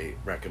Clinton, I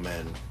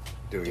recommend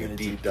doing a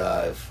deep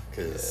dive,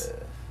 because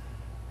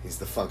he's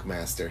the funk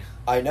master.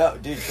 I know,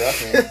 dude,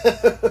 trust me.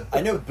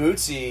 I know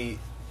Bootsy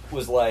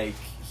was like,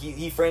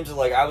 he frames it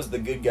like I was the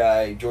good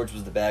guy, George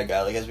was the bad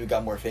guy. Like, as we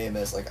got more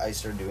famous, like, I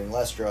started doing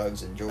less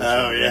drugs and George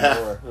started doing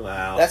more.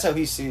 Wow. That's how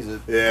he sees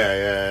it.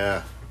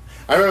 Yeah.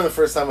 I remember the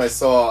first time I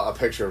saw a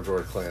picture of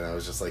George Clinton, I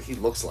was just like, he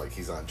looks like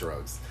he's on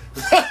drugs.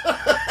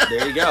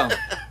 There you go.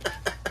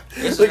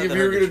 Like, if you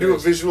were going to do a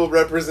visual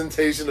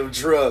representation of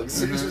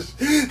drugs.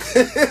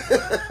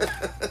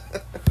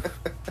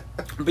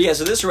 But yeah,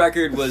 so this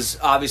record was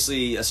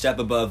obviously a step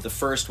above the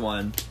first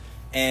one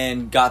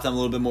and got them a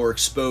little bit more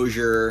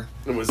exposure.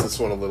 And was this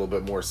one a little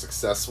bit more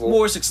successful? A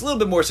little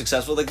bit more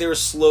successful. Like, they were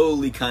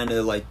slowly kind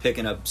of like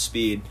picking up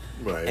speed.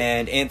 Right.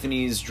 And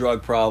Anthony's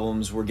drug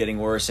problems were getting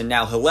worse. And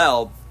now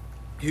Hillel,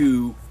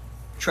 who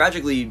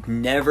tragically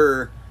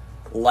never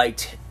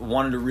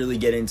wanted to really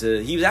get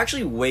into... He was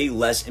actually way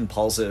less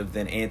impulsive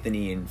than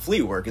Anthony and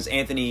Flea were, because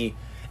Anthony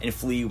and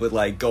Flea would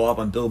like go up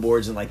on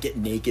billboards and like get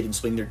naked and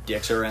swing their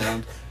dicks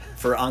around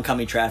for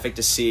oncoming traffic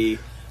to see.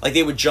 Like,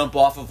 they would jump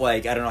off of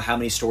like, I don't know how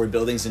many story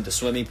buildings into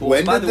swimming pools.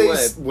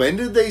 When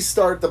did they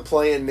start the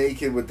playing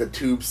naked with the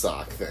tube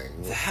sock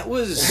thing? That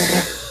was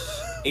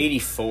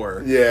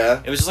 84.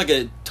 Yeah. It was just like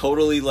a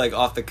totally like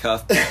off the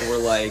cuff. People were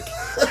like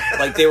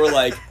they were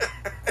like,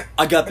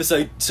 I got this.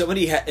 Like,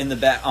 somebody in the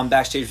back on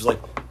backstage was like,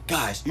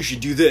 guys, you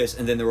should do this,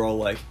 and then they were all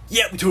like,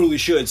 yeah, we totally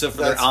should. So for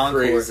their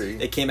encore,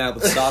 they came out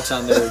with socks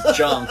on their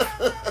junk,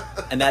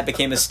 and that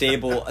became a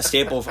staple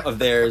of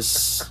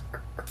theirs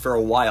for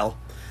a while.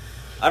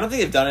 I don't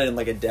think they've done it in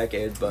like a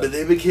decade, but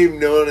they became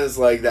known as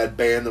like that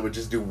band that would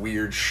just do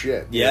weird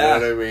shit. You know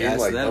what I mean? Yeah,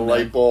 like the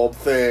light bulb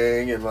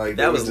thing, and like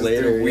that was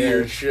later. Do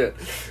weird shit.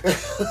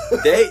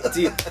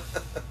 Dude.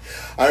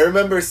 I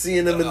remember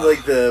seeing them in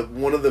like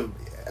one of the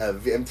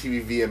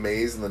MTV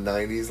VMAs in the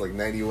 90s, like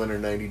 91 or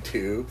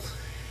 92.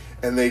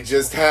 And they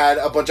just had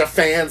a bunch of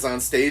fans on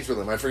stage with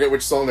them. I forget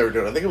which song they were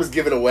doing. I think it was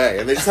Give It Away.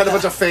 And they just had a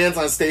bunch of fans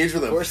on stage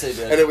with them. Of course they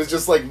did. And it was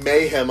just like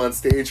mayhem on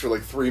stage for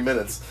like 3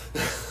 minutes.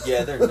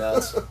 Yeah, they're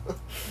nuts.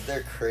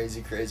 They're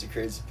crazy, crazy,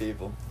 crazy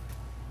people.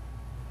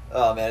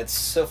 Oh, man, it's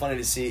so funny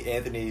to see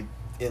Anthony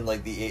in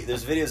like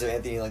there's videos of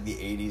Anthony in like the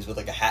 80s with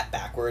like a hat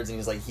backwards, and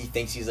he's like, he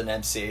thinks he's an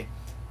MC.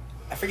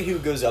 I forget who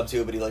goes up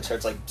to it, but he like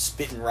starts like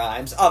spitting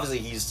rhymes. Obviously,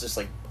 he's just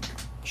like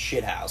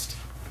shithoused.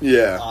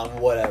 Yeah.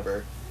 On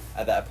whatever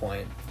at that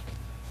point.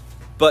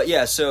 But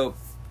yeah, so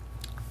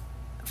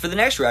for the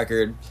next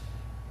record,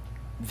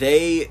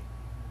 their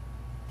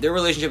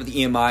relationship with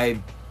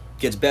EMI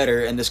gets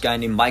better, and this guy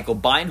named Michael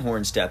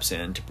Beinhorn steps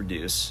in to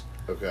produce.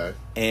 Okay.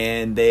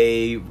 And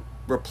they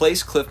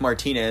replace Cliff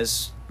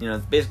Martinez. You know,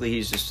 basically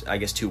he's just, I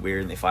guess, too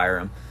weird, and they fire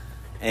him.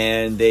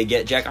 And they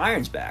get Jack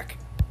Irons back.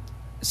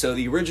 So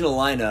the original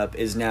lineup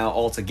is now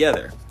all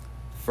together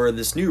for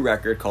this new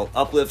record called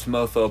Uplift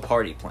Mofo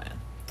Party Plan.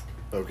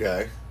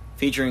 Okay.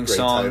 Featuring Great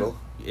song... title.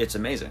 It's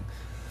amazing.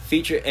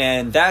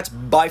 And that's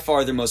by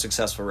far their most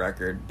successful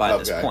record by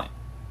this point.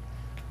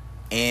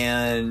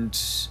 And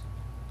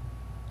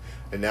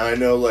now I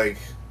know, like,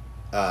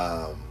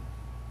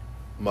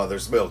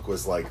 Mother's Milk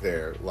was like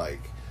their, like,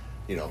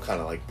 you know,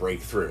 kind of like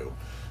breakthrough.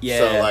 Yeah.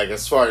 So, like,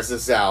 as far as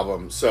this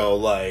album, so,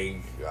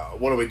 like,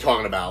 what are we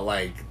talking about?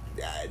 Like,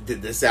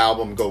 did this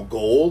album go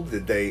gold?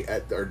 Did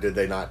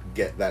they not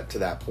get that to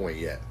that point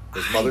yet?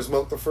 Was Mother's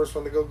Milk the first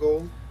one to go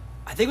gold?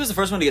 I think it was the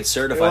first one to get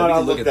certified. You know, We I'll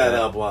can look at that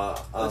up.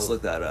 Let's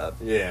look that up.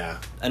 Yeah.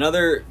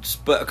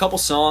 But a couple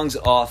songs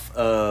off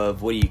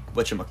of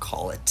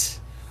whatchamacallit,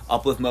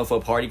 Uplift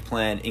Mofo Party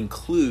Plan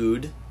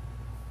include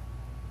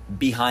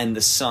Behind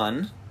the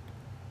Sun,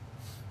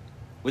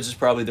 which is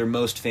probably their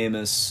most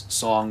famous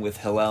song with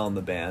Hillel in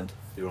the band.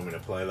 You want me to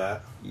play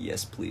that?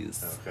 Yes,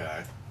 please.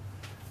 Okay.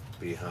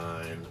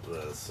 Behind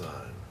the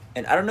Sun.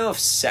 And I don't know if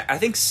I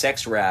think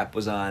Sex Rap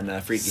was on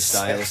Freaky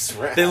Style. Sex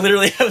Rap. They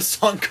literally have a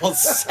song called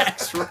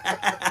Sex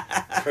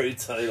Rap. Great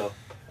title.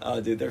 Oh,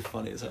 dude, they're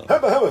funny as hell.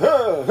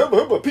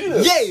 Hubba,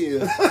 penis.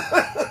 Yeah!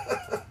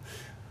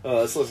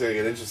 Oh, this looks like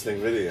an interesting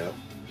video.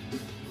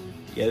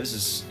 Yeah, this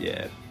is...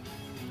 Yeah.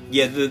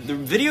 Yeah, the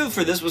video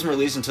for this wasn't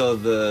released until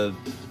the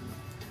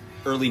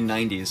early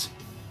 90s.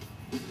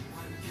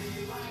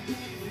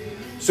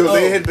 So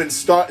they had been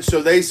so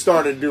they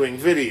started doing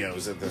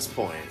videos at this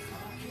point.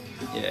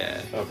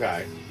 Yeah.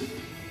 Okay.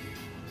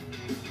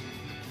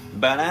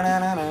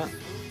 Ba-na-na-na-na.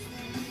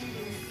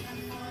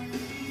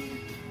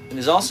 And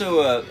there's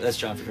also that's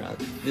John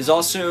Frusciante. There's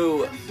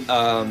also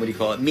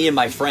Me and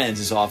My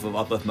Friends is off of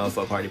Uplift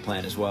Mofo Party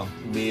Plan as well.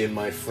 Me and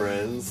My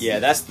Friends. Yeah,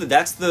 that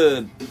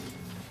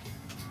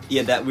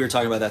we were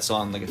talking about that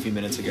song like a few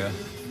minutes ago.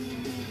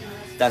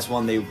 That's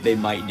one they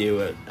might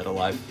do at a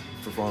live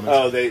performance.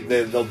 Oh,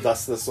 they'll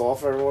dust this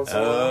off every once in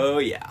a while. Oh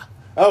yeah.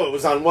 Oh, it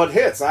was on What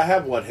Hits. I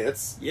have What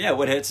Hits. Yeah,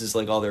 What Hits is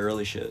like all their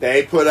early shit.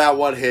 They put out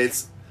What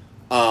Hits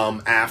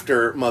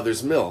after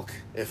Mother's Milk,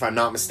 if I'm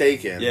not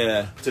mistaken.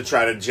 Yeah. To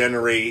try to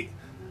generate,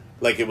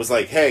 like, it was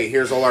like, hey,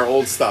 here's all our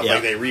old stuff. Yeah.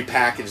 Like, they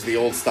repackaged the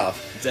old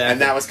stuff. Exactly. And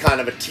that was kind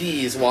of a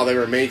tease while they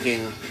were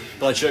making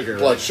Blood Sugar.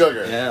 Blood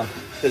Sugar. Yeah.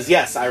 Because,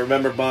 yes, I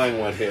remember buying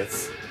What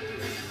Hits.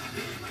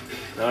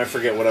 Now I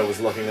forget what I was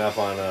looking up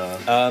on.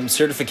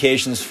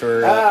 Certifications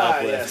for yes.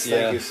 Uplift.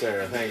 Thank you,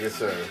 sir. Thank you,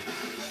 sir.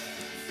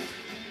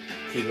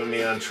 Keeping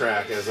me on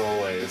track, as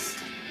always.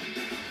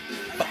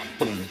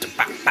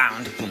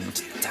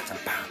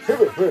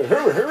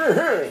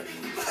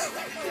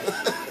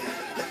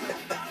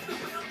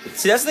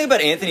 See, that's the thing about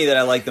Anthony that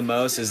I like the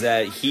most is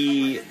that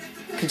he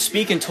can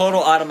speak in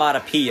total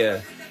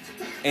automatopoeia,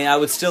 and I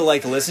would still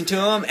like to listen to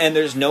him, and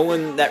there's no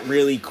one that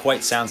really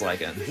quite sounds like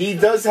him. He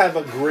does have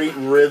a great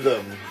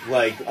rhythm,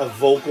 like a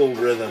vocal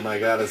rhythm, I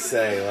gotta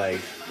say. Like,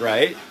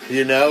 right?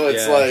 You know,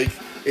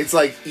 it's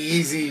like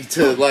easy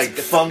to like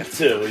funk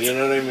to, you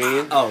know what I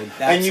mean? Oh,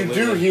 absolutely. And you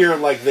do hear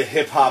like the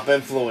hip hop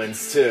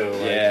influence too.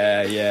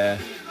 Like, yeah.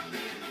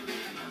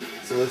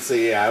 So let's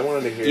see. Yeah, I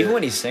wanted to hear even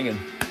when he's singing.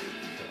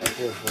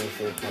 Party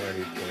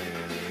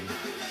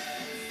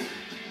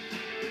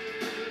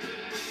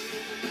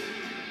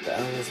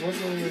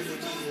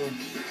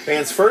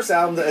Band's first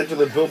album to enter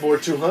the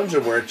Billboard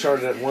 200, where it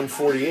charted at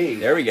 148.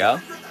 There we go.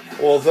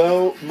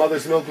 Although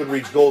Mother's Milk would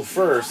reach gold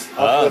first,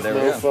 Uplift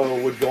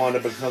Mofo would go on to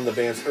become the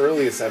band's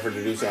earliest effort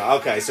to do so.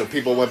 Okay, so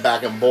people went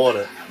back and bought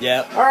it.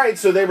 Yep. All right,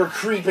 so they were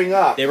creeping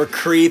up. They were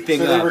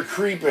creeping up. They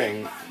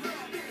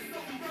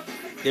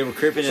were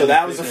creeping. So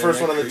that was the first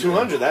one on the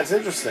 200. That's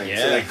interesting. Yeah.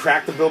 So they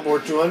cracked the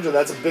Billboard 200.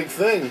 That's a big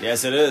thing.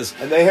 Yes, it is.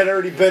 And they had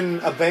already been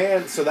a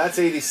band, so that's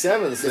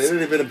 87. So they'd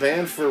already been a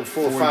band for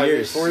 4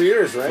 years,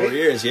 right? 4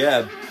 years,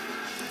 yeah.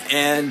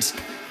 And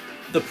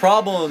the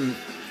problem,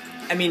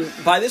 I mean,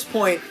 by this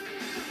point,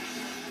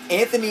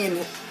 Anthony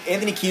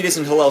Kiedis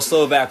and Hillel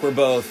Slovak were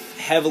both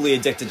heavily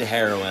addicted to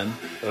heroin.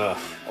 Ugh,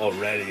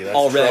 already.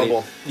 That's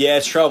trouble. Yeah,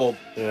 it's trouble.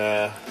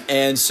 Yeah.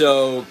 And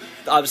so,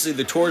 obviously,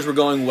 the tours were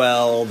going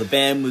well. The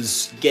band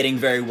was getting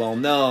very well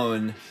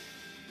known.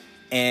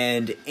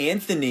 And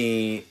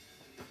Anthony,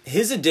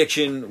 his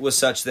addiction was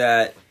such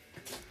that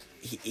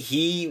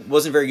he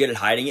wasn't very good at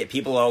hiding it.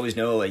 People always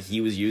know like he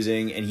was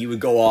using, and he would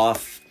go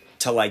off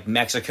to like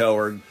Mexico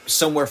or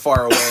somewhere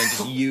far away and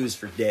just use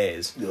for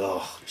days.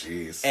 Oh,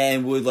 jeez.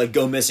 And would like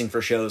go missing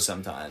for shows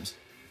sometimes.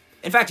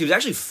 In fact, he was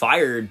actually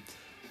fired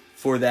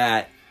for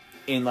that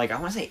in like, I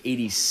want to say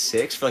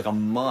 86 for like a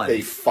month.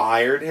 They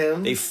fired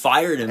him? They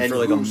fired him for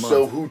like a month.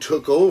 So who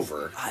took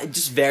over?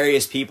 Just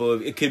various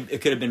people. It could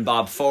have been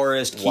Bob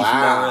Forrest, Keith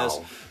Morris.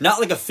 Not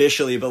like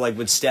officially, but like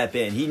would step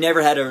in. He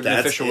never had an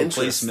official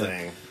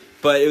replacement.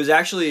 But it was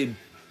actually...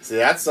 See,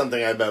 that's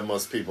something I bet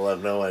most people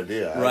have no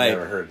idea. I've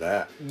never heard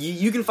that.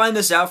 You can find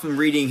this out from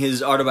reading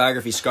his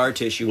autobiography, Scar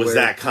Tissue. Was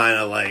that kind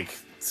of like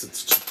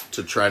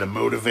to try to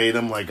motivate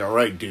him? Like, all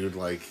right, dude,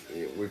 like,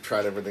 we've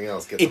tried everything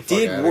else. Get the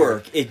fuck out of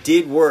here. It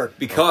did work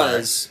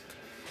because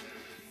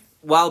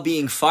while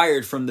being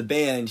fired from the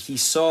band, he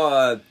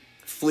saw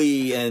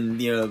Flea and,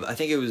 I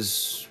think it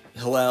was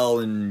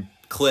Hillel and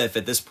Cliff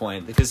at this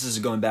point, because this is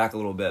going back a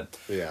little bit.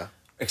 Yeah.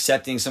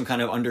 Accepting some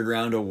kind of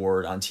underground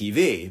award on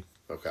TV.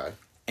 Okay.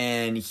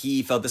 And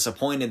he felt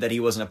disappointed that he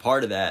wasn't a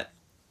part of that.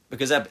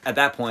 Because at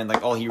that point,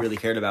 like, all he really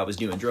cared about was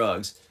doing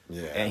drugs.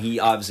 Yeah. And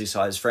he obviously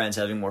saw his friends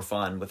having more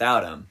fun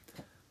without him.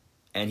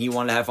 And he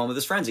wanted to have fun with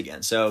his friends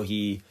again. So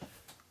he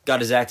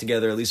got his act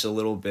together at least a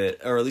little bit,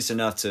 or at least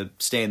enough to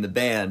stay in the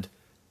band.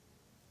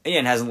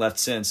 And hasn't left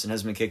since and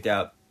hasn't been kicked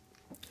out.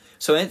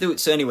 So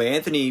anyway,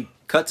 Anthony,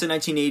 cut to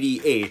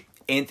 1988.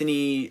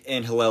 Anthony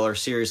and Hillel are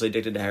seriously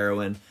addicted to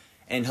heroin.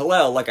 And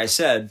Hillel, like I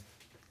said,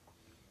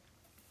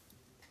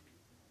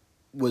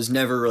 was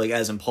never like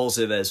as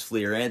impulsive as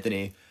Flea or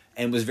Anthony,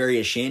 and was very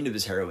ashamed of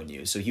his heroin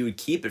use. So he would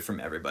keep it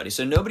from everybody.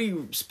 So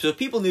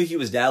people knew he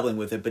was dabbling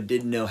with it, but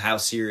didn't know how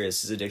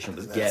serious his addiction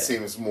was getting. That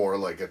seems more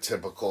like a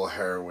typical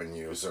heroin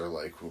user,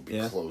 like who'd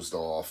be closed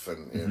off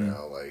and you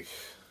know, like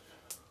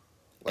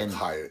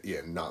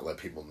not let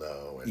people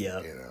know, and you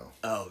know,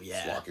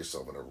 just lock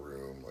yourself in a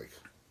room, like.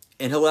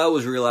 And Hillel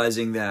was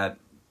realizing that.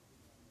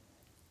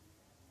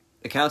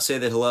 Accounts say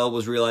that Hillel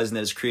was realizing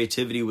that his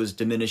creativity was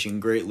diminishing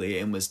greatly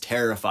and was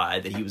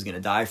terrified that he was going to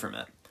die from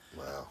it.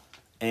 Wow.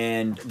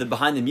 And the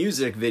behind the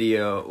music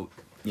video,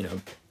 you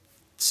know,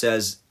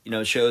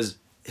 shows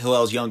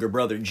Hillel's younger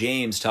brother,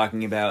 James,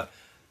 talking about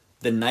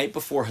the night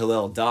before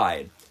Hillel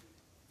died,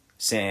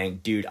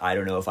 saying, dude, I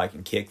don't know if I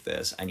can kick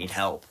this. I need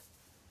help.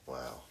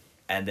 Wow.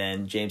 And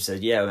then James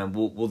said, yeah, man,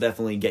 we'll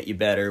definitely get you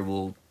better.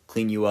 We'll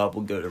clean you up.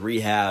 We'll go to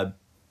rehab.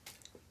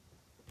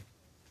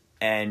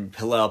 And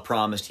Hillel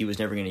promised he was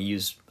never going to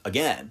use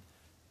again.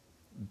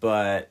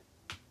 But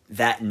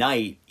that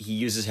night, he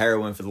uses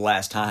heroin for the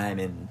last time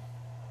and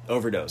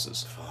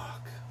overdoses.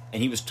 Fuck.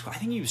 And I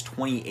think he was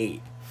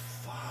 28.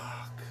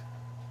 Fuck.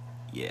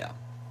 Yeah.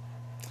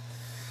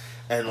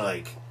 And,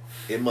 like,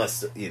 it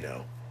must, you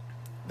know,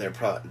 they're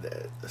probably,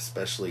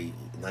 especially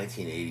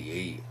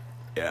 1988.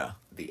 Yeah.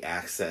 The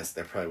access,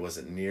 there probably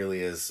wasn't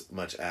nearly as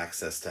much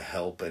access to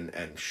help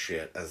and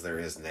shit as there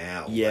is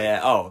now.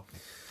 Yeah, like,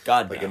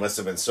 God, like no. it must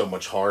have been so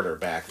much harder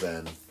back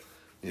then,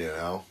 you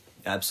know?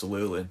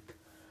 Absolutely.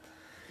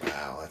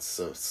 Wow, that's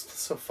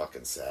so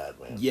fucking sad,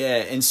 man. Yeah,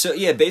 and so,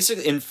 yeah,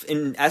 basically,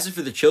 in Acid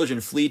for the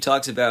Children, Flea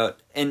talks about,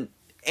 and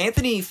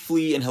Anthony,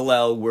 Flea, and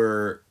Hillel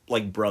were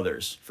like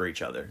brothers for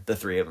each other, the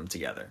three of them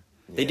together.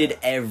 They did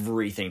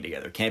everything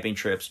together. Camping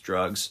trips,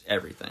 drugs,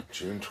 everything.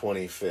 June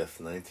 25th,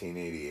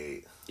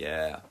 1988.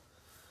 Yeah.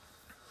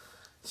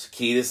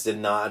 Kiedis did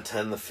not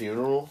attend the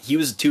funeral? He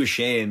was too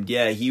ashamed.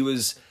 Yeah,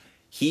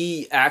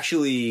 he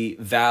actually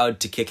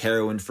vowed to kick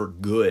heroin for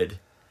good.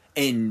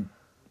 And,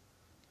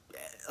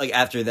 like,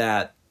 after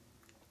that,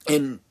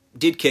 and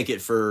did kick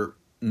it for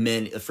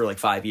like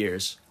 5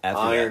 years after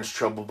Irons, that.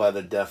 troubled by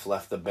the death,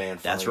 left the band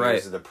for That's right.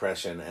 years of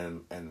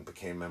depression and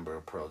became a member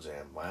of Pearl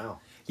Jam. Wow.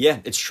 Yeah,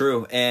 it's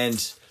true.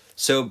 And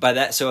so at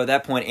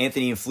that point,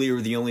 Anthony and Flea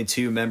were the only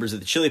two members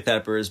of the Chili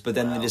Peppers, but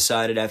then they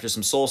decided after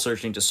some soul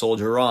searching to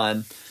soldier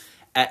on.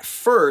 At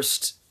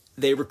first,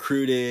 they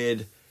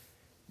recruited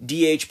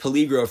D.H.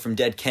 Peligro from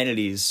Dead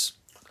Kennedys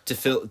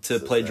to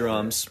play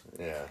drums.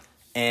 Yeah.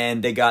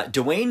 And they got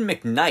Dwayne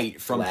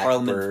McKnight from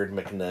Parliament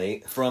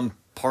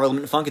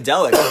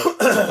Funkadelic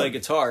to play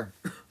guitar.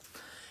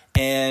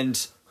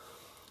 And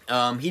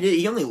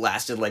he only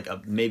lasted like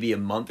maybe a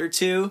month or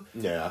two.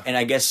 Yeah. And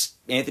I guess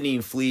Anthony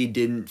and Flea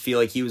didn't feel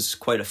like he was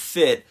quite a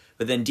fit,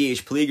 but then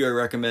D.H. Peligro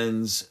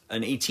recommends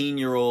an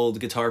 18-year-old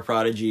guitar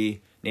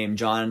prodigy named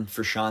John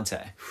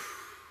Frusciante.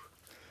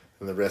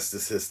 And the rest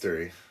is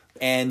history.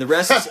 And the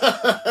rest is...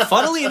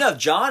 Funnily enough,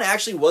 John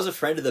actually was a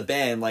friend of the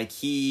band. Like,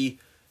 he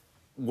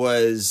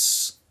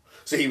was...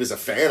 So he was a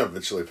fan of the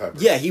Chili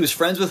Peppers? Yeah, he was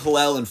friends with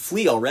Hillel and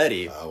Flea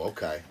already. Oh,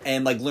 okay.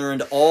 And, like,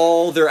 learned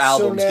all their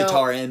albums,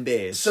 guitar and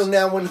bass. So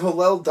now when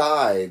Hillel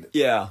died...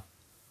 Yeah.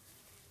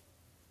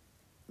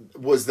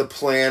 Was the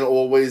plan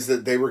always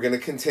that they were going to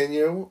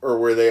continue? Or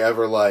were they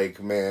ever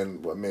like,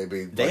 man,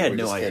 maybe they had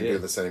no idea. Can't do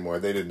this anymore?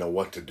 They didn't know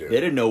what to do. They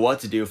didn't know what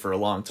to do for a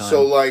long time.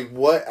 So, like,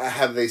 what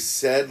have they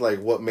said?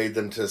 Like, what made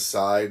them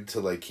decide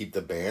to, like, keep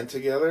the band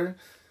together?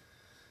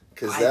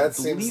 Because that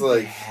seems like...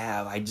 they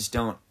have. I just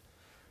don't...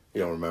 You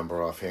don't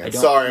remember offhand.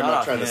 Sorry, I'm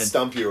not trying to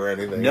stump you or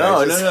anything.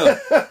 No.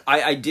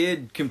 I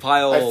did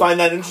compile. I find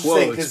that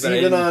interesting because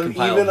even on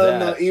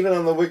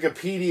the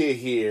Wikipedia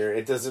here,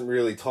 it doesn't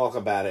really talk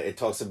about it. It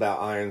talks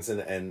about Irons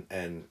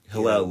and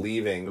Hillel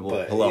leaving,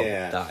 but Hillel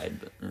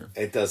died. But,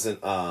 it doesn't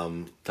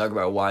talk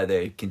about why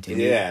they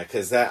continued. Yeah,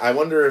 because I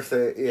wonder if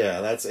they. Yeah,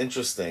 that's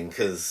interesting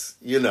because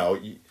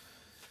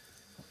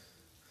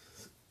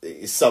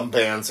some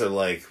bands are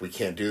like, we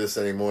can't do this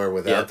anymore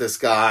without this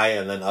guy,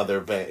 and then other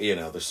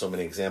there's so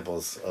many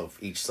examples of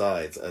each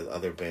side.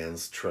 Other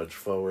bands trudge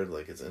forward.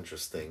 Like, it's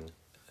interesting.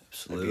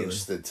 Absolutely. I'd be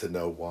interested to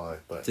know why.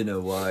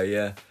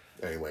 Yeah.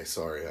 Anyway,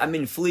 sorry. I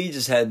mean, Flea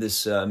just had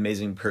this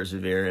amazing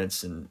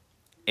perseverance, and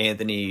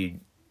Anthony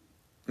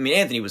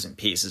was in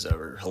pieces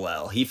over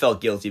Hillel. He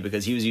felt guilty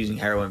because he was using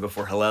heroin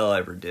before Hillel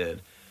ever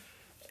did.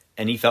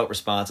 And he felt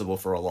responsible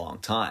for a long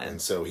time.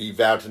 And so he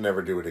vowed to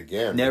never do it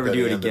again. He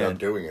ended up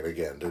doing it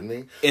again, didn't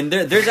he? And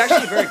there's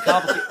actually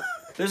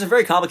a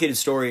very complicated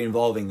story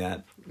involving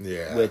that.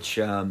 Yeah. Which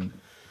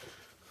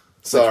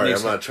sorry,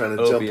 I'm not trying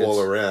to jump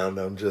all around.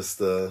 I'm just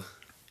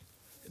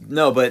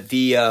No, but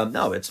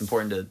it's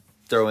important to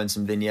throw in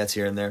some vignettes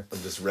here and there.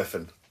 I'm just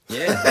riffing.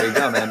 Yeah, there you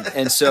go, man.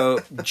 And so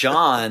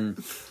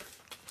John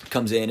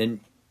comes in,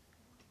 and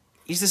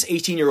he's this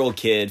 18-year-old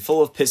kid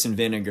full of piss and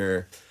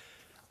vinegar.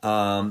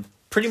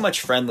 Pretty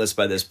much friendless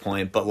by this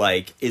point, but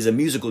like is a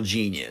musical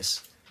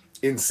genius.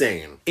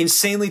 insane.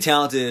 Insanely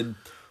talented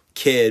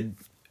kid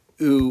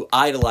who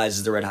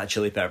idolizes the Red Hot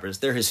Chili Peppers.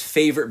 They're his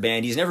favorite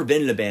band. He's never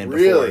been in a band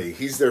before. Really?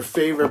 He's their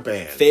favorite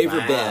band.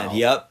 Favorite band,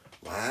 yep.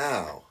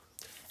 Wow.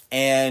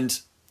 And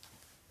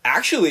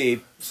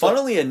actually,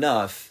 funnily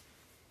enough,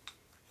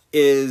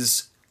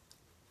 is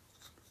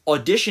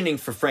auditioning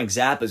for Frank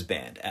Zappa's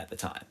band at the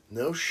time.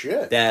 No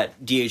shit.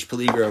 That D.H.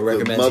 Peligro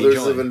recommends the Mothers he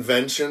join. of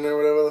Invention or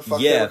whatever the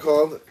fuck they were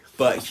called.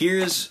 But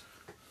here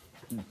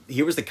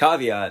was the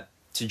caveat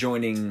to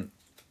joining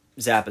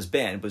Zappa's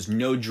band was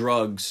no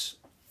drugs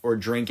or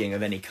drinking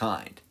of any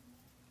kind.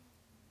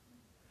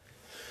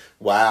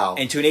 Wow.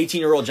 And to an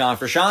 18-year-old John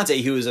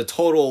Frusciante, who is a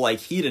total, like,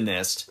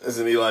 hedonist.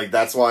 Isn't he like,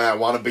 that's why I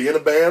want to be in a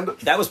band?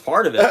 That was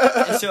part of it.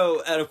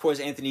 and of course,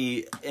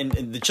 Anthony and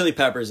the Chili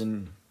Peppers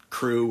and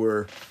crew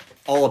were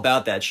all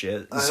about that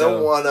shit. I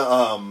don't want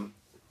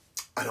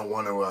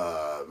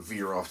to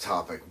veer off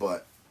topic,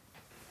 but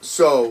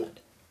so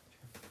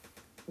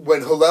when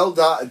Hillel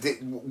died,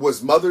 did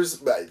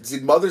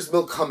Mother's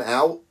Milk come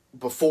out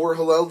before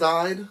Hillel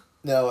died?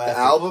 No, after. The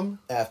album?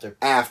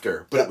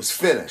 After. But it was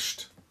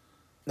finished.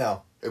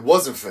 No. It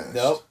wasn't finished.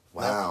 Nope.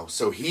 Wow.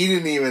 So he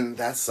didn't even,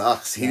 that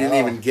sucks. He didn't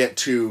even get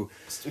to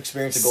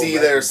experience see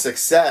their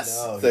success,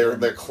 No,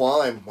 their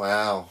climb.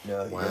 Wow.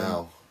 No,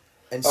 wow.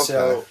 And okay.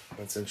 so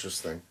That's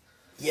interesting.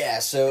 yeah,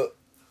 so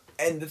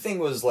And the thing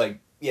was, like,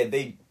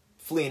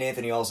 Flea and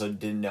Anthony also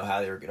didn't know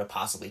how they were going to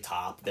possibly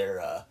top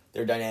their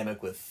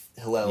dynamic with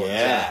Hillel and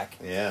Jack.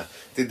 Yeah.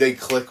 Did they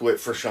click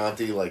with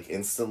Frusciante, like,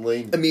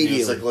 instantly? Immediately.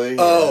 Musically?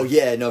 Oh,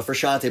 yeah. No,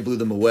 Frusciante blew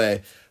them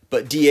away.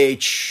 But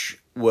D.H.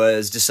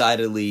 was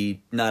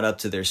decidedly not up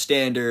to their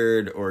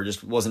standard or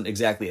just wasn't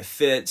exactly a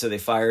fit, so they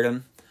fired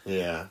him.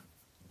 Yeah.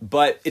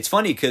 But it's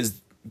funny because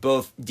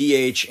both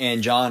D.H.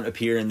 and John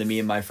appear in the Me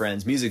and My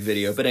Friends music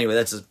video. But anyway,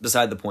 that's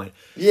beside the point.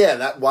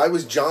 Yeah, why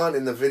was John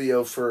in the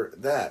video for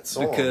that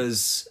song?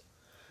 Because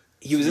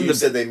he was You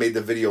said they made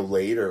the video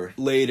later?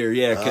 Later,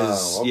 yeah,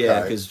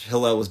 because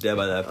Hillel was dead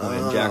by that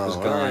point and Jack was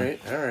gone.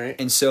 All right.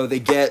 And so they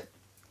get...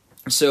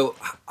 So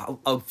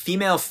a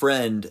female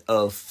friend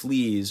of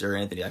Flea's, or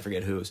Anthony, I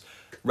forget whose,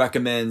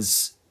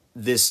 recommends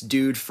this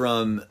dude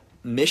from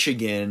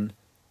Michigan,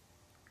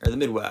 or the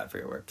Midwest, I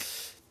forget where,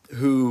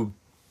 who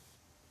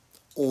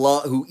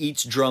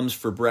eats drums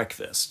for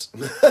breakfast.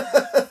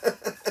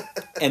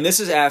 And this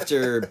is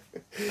after...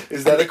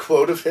 Is that a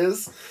quote of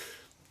his?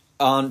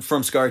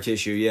 From Scar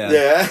Tissue, yeah.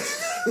 Yeah.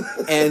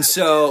 And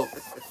so...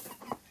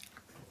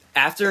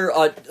 After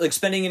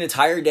spending an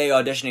entire day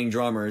auditioning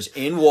drummers,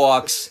 in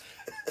walks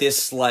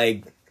this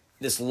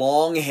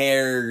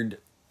long-haired,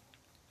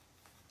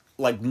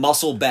 like,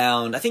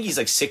 muscle-bound, I think he's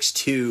like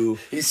 6'2".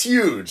 He's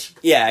huge.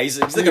 Yeah, he's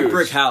like a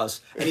brick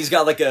house. And he's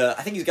got like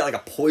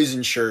a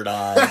Poison shirt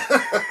on.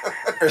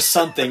 Or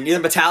something. Either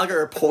Metallica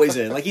or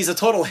Poison. Like, he's a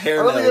total hair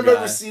metal guy. I don't think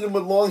I've ever seen him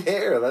with long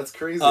hair. That's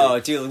crazy. Oh,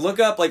 dude,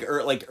 look up late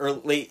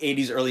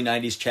 80s, early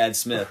 90s Chad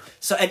Smith.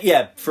 So, and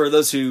yeah, for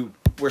those who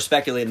were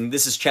speculating,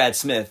 this is Chad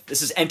Smith.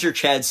 This is Enter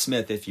Chad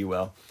Smith, if you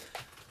will.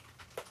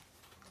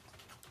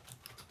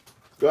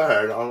 Go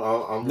ahead.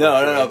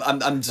 No.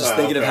 I'm just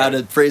thinking of how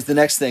to phrase the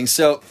next thing.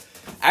 So,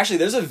 actually,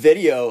 there's a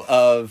video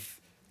of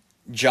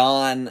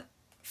John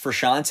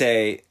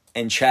Frusciante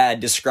and Chad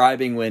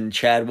describing when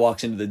Chad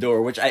walks into the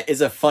door, which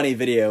is a funny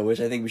video, which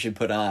I think we should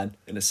put on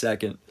in a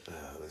second.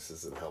 This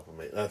isn't helping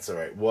me. That's all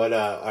right. What?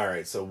 All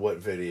right. So, what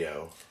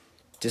video?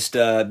 Just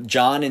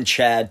John and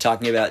Chad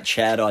talking about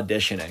Chad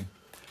auditioning.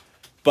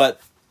 But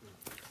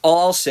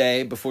all I'll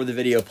say before the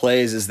video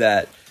plays is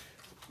that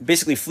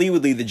basically Flea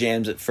would lead the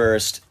jams at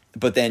first.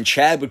 But then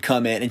Chad would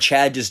come in, and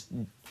Chad just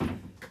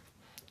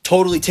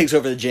totally takes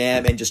over the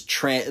jam and just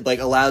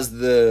allows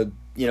the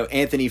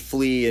Anthony,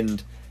 Flea,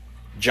 and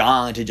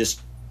John to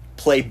just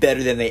play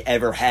better than they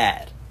ever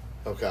had.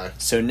 Okay.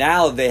 So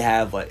now they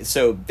have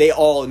they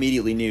all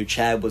immediately knew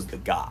Chad was the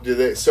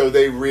guy. So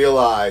they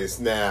realize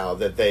now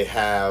that they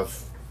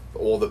have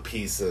all the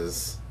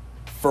pieces.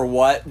 For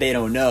what, they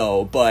don't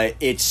know, but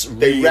it's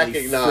they really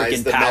recognize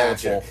freaking the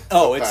powerful. magic.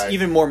 Oh, okay. It's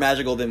even more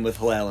magical than with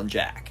Hillel and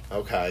Jack.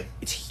 Okay.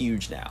 It's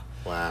huge now.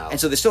 Wow. And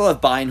so they still have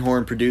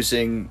Beinhorn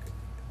producing,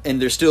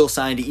 and they're still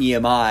signed to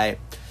EMI.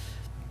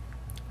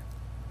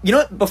 You know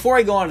what? Before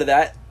I go on to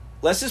that,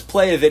 let's just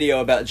play a video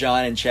about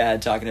John and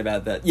Chad talking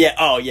about that. Yeah.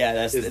 Oh,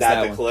 yeah. Is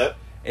that the one. clip?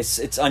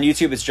 It's on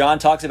YouTube. It's John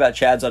talks about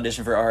Chad's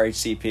audition for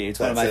RHCP. It's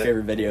one of my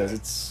favorite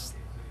videos.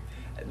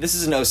 Okay. This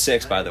is an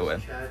 06, by the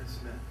way. Chad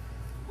Smith,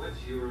 what's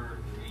your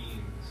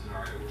dream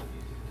scenario with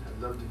music?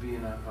 I'd love to be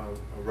in a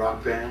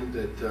rock band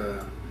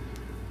that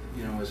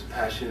is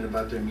passionate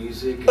about their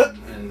music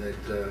and that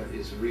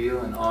is real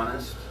and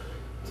honest.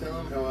 Tell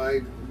them how I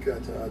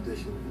got to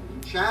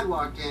audition.Ad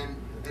walked in,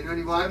 and when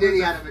he walked in,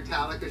 he had a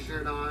Metallica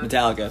shirt on.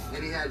 Metallica.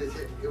 And he had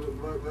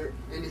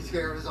his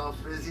hair was all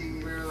frizzy.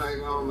 We were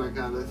like, oh my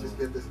god, let's just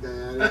get this guy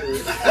out of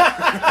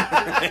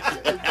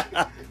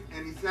here.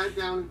 And he sat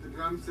down at the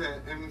drum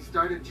set, and we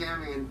started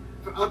jamming.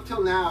 And up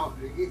till now,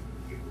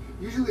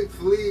 usually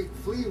Flea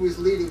was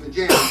leading the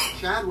jam.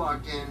 Chad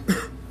walked in,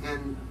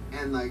 and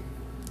like,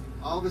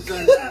 all of a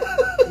sudden,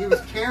 he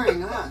was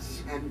carrying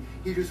us. and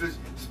he just was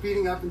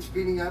speeding up and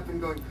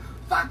going,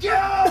 "Fuck you!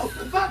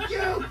 Fuck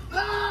you!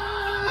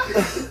 Ah!"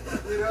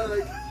 You know,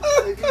 like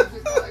he was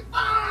just like,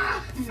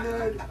 "Ah!" You know,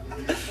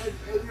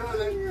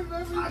 and you're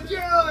like, "Fuck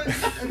you!"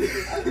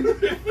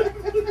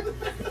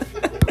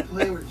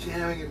 Playing, we're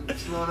jamming and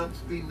slowing up,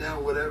 speeding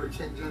down, whatever,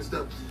 doing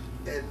stuff,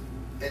 and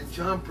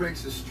John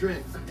breaks a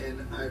string,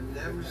 and I've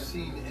never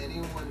seen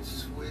anyone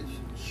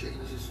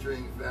change a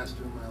string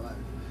faster in my life.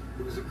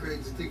 It was a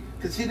crazy thing,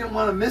 because he didn't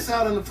want to miss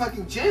out on the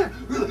fucking jam.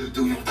 We were like,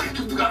 dude,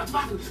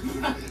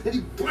 and he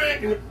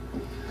broke it.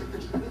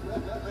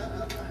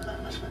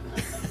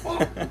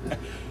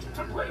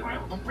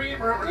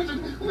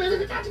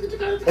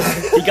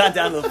 He got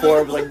down to the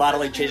floor, like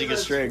modeling, changing a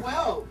string.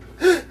 Well,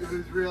 it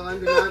was real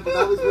undeniable.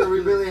 That was where we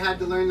really had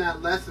to learn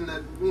that lesson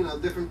that, you know,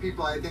 different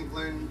people, I think,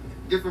 learn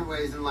different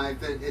ways in life,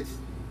 that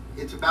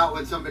it's about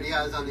what somebody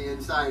has on the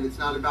inside. It's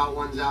not about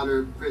one's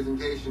outer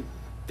presentation.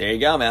 There you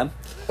go, man.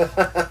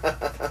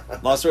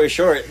 Long story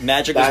short,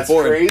 Magic was That's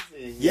born.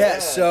 crazy. Yeah,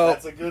 so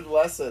that's a good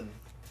lesson.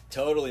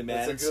 Totally,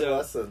 man. That's a good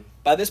lesson.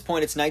 By this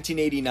point, it's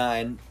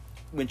 1989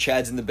 when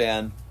Chad's in the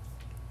band,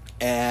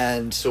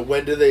 and So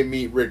when do they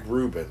meet Rick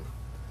Rubin?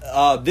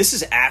 this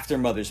is after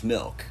Mother's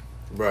Milk.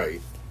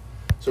 Right.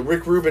 So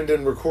Rick Rubin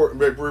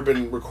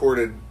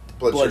recorded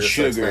Blood Sugar.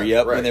 Sugar, Sex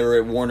yep, right. when they were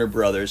at Warner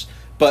Brothers.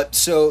 But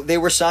so they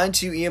were signed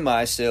to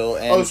EMI still,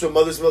 and So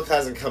Mother's Milk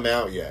hasn't come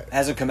out yet.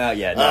 hasn't come out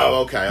yet. No.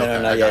 Oh, okay. No,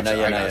 not yet.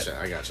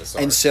 I gotcha.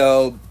 Sorry. And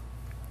so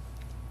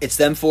it's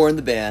them four in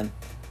the band,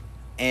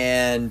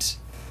 and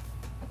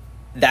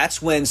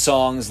that's when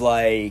songs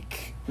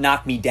like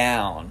 "Knock Me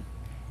Down"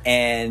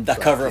 and the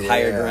cover of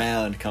 "Higher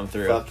Ground" come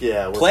through. Fuck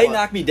yeah! Play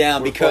 "Knock Me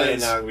Down" We're because playing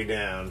Knock Me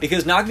Down.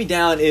 Because "Knock Me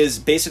Down" is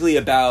basically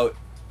about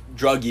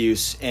drug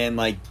use and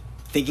like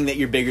thinking that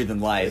you're bigger than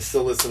I life.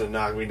 still listen to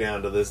Knock Me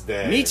Down to this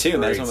day. Me too,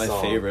 man. Great That's one of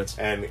my song. favorites.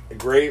 And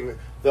great.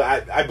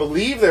 I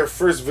believe their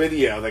first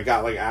video that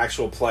got like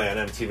actual play on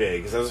MTV,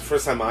 because that was the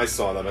first time I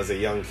saw them as a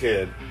young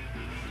kid.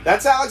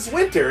 That's Alex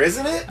Winter,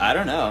 isn't it? I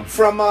don't know.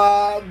 From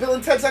Bill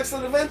and Ted's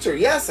Excellent Adventure.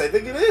 Yes, I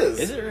think it is.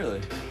 Is it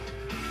really?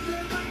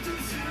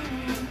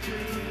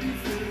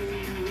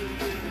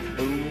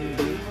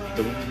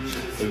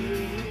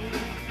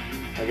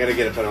 I gotta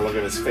get a better look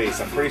at his face.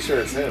 I'm pretty sure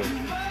it's him.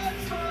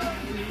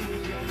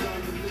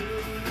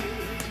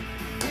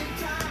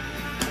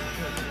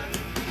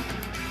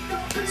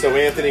 So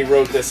Anthony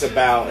wrote this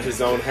about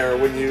his own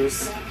heroin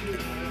use,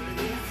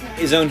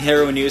 His own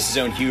heroin use, his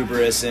own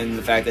hubris, and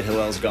the fact that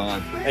Hillel's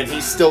gone. and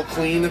he's still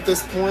clean at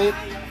this point.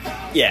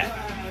 Yeah.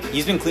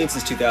 He's been clean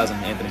since 2000,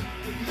 Anthony.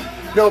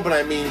 No, but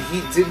I mean,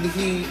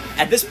 he.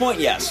 At this point,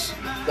 yes.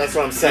 That's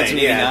what I'm saying.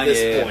 Yeah, at 1989,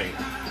 this yeah. point.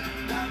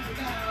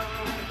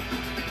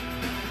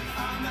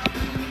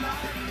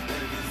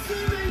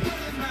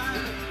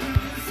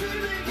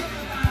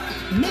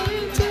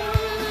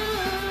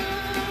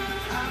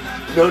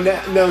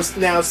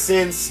 Now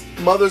since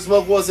Mother's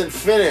Milk wasn't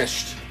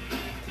finished,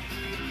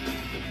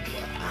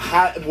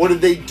 what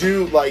did they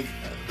do? Like,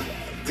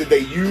 did they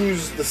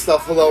use the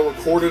stuff Hillel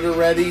recorded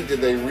already? Did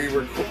they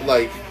re-record?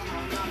 Like,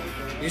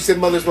 you said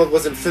Mother's Milk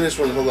wasn't finished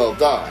when Hillel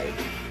died.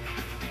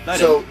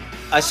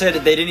 I said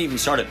they didn't even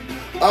start it.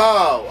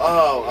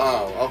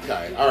 Oh,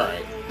 okay, all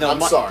right. No,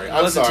 I'm sorry.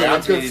 I'm until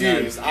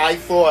confused. I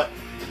thought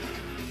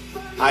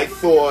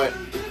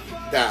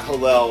that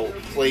Hillel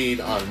played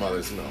on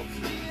Mother's Milk.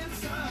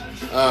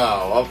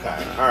 Oh,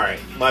 okay. All right.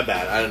 My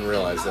bad. I didn't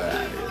realize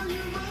that.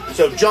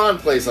 So John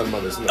plays on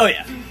Mother's Milk. Oh,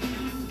 yeah.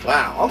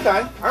 Wow. Okay.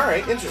 All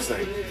right.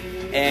 Interesting.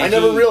 And I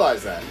never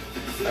realized that.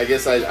 I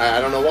guess I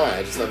don't know why.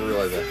 I just never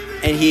realized that.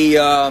 And he,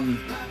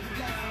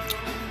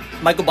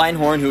 Michael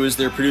Beinhorn, who was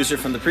their producer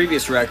from the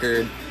previous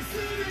record,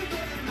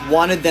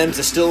 wanted them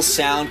to still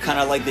sound kind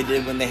of like they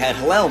did when they had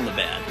Hillel in the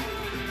band.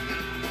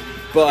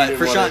 But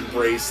for Sean,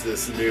 embrace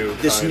this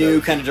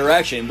new kind of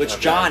direction, which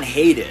Okay. John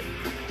hated.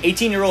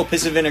 18-year-old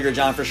piss of vinegar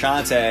John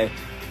Frusciante.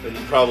 And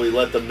you probably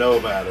let them know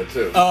about it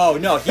too. Oh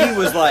no, he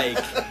was like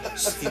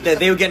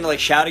they would get into like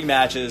shouting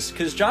matches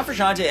because John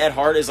Frusciante at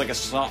heart is like a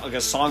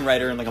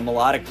songwriter and like a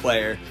melodic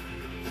player,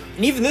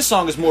 and even this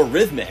song is more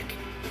rhythmic.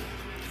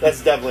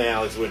 That's definitely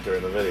Alex Winter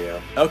in the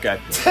video. Okay,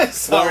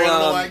 Sorry, I don't know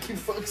Well, why I keep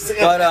focusing.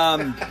 but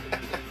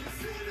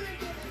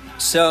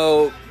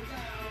so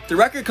the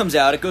record comes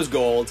out, it goes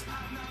gold,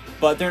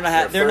 but they're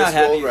not Their they're not first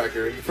happy. gold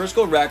record. First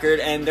gold record,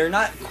 and they're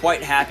not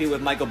quite happy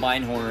with Michael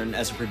Beinhorn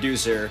as a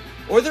producer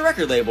or the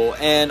record label.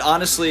 And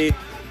honestly,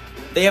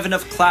 they have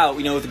enough clout,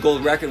 you know, with the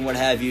gold record and what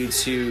have you,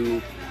 to,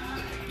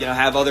 you know,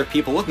 have other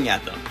people looking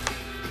at them.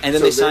 And then So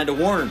they they're- signed to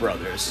Warner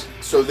Brothers.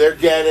 So they're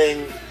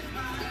getting,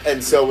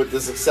 and so with the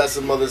success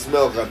of Mother's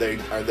Milk, are they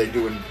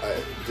doing?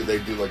 Do they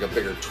do like a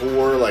bigger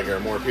tour? Like, are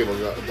more people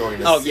going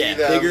to Oh see yeah,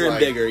 them? bigger and Like,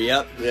 bigger.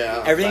 Yep.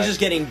 Yeah, Everything's okay. just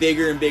getting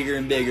bigger and bigger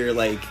and bigger,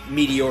 like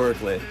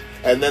meteorically.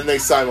 And then they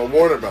sign with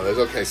Warner Brothers.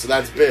 Okay, so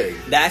that's big.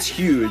 That's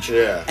huge.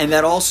 Yeah. And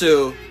that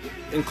also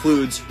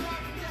includes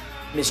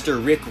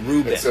Mr. Rick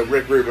Rubin. And so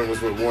Rick Rubin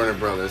was with Warner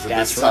Brothers at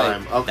That's this right.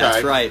 time. Okay,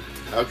 That's right.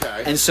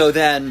 Okay, And so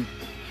then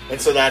and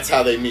so that's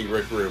how they meet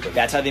Rick Rubin.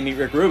 that's how they meet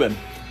Rick Rubin.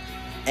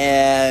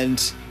 And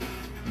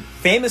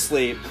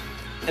famously,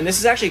 And this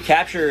is actually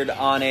captured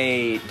on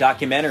a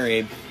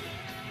documentary.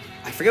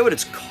 I forget what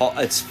it's called.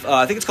 I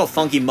think it's called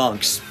Funky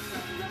Monks,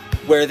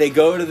 where they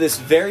go to this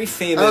very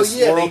famous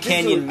Laurel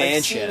Canyon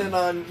mansion. I've seen it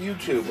on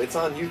YouTube. It's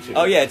on YouTube.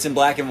 Oh yeah, it's in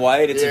black and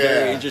white. It's a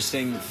very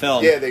interesting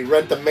film. Yeah, they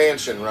rent the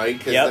mansion, right?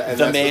 Yep, and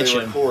the that's mansion.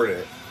 Where they record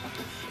it.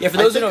 Yeah, for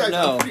those who don't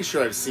know, I'm pretty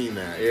sure I've seen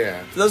that.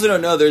 Yeah. For those who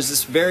don't know, there's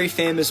this very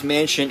famous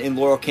mansion in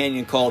Laurel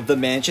Canyon called The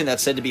Mansion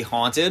that's said to be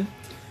haunted,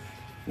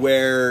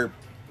 where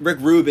Rick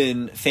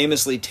Rubin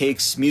famously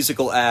takes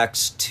musical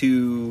acts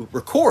to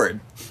record.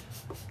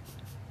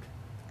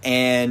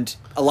 And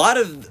a lot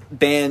of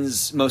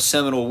bands' most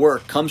seminal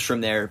work comes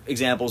from there.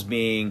 Examples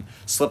being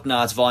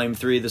Slipknot's Volume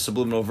 3, The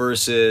Subliminal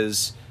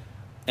Verses,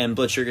 and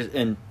Blood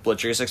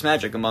Sugar Sex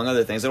Magic, among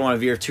other things. I don't want to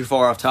veer too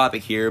far off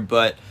topic here,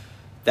 but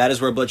that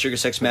is where Blood Sugar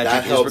Sex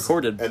Magic is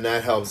recorded. And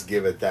that helps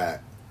give it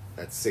that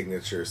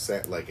signature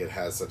set. Like, it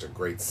has such a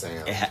great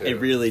sound. It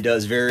really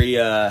does. Very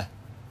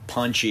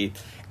punchy.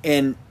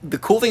 And the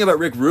cool thing about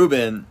Rick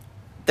Rubin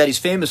that he's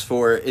famous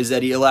for is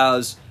that he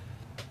allows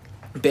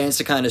bands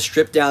to kind of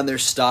strip down their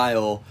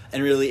style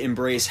and really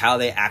embrace how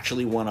they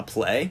actually want to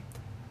play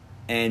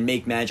and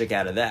make magic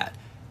out of that.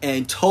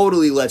 And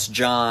totally lets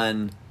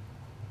John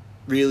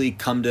really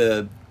come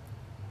to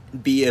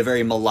be a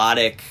very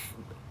melodic,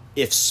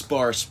 if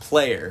sparse,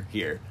 player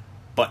here,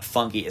 but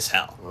funky as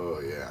hell. Oh,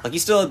 yeah. Like, he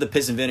still had the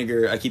piss and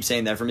vinegar, I keep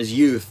saying that, from his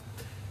youth,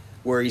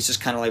 where he's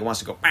just kind of like wants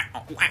to go,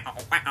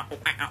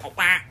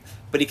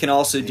 but he can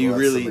also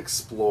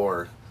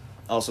explore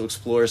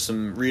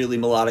some really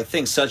melodic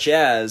things, such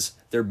as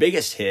their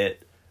biggest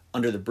hit,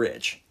 Under the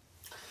Bridge.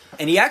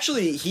 And he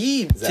actually,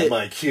 Is that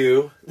my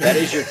cue? That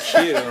is your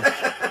cue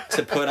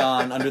to put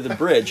on Under the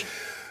Bridge.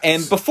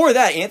 And before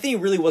that, Anthony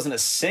really wasn't a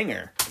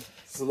singer.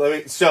 Let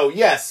me tell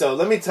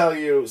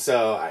you,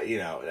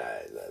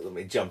 let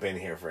me jump in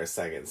here for a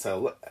second.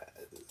 So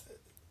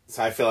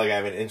I feel like I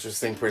have an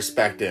interesting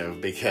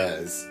perspective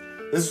because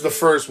this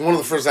is one of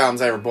the first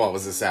albums I ever bought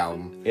was this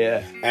album.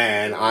 Yeah.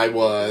 And I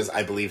was,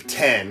 I believe,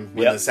 10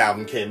 when this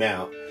album came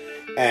out.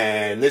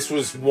 And this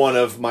was one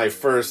of my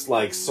first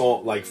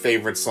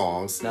favorite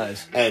songs.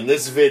 Nice. And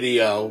this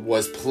video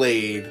was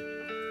played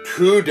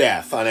to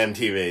death on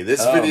MTV.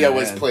 This video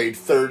was played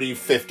 30,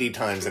 50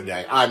 times a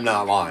day. I'm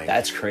not lying.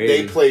 That's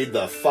crazy. They played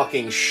the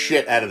fucking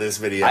shit out of this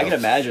video. I can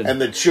imagine.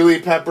 And the Chili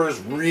Peppers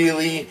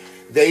really,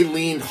 they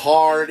leaned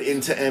hard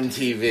into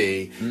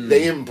MTV.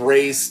 They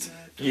embraced,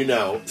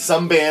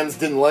 some bands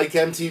didn't like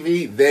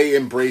MTV. They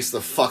embraced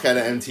the fuck out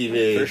of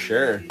MTV. For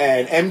sure.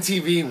 And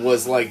MTV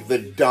was like a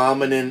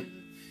dominant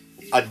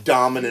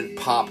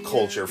pop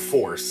culture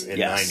force in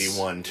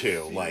 91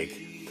 too. Like,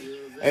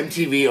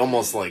 MTV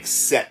almost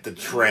set the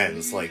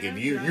trends. Like, if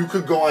you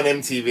could go on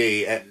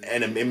MTV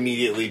and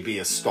immediately be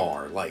a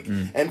star. Like,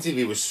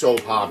 MTV was so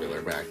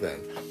popular back then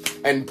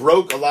and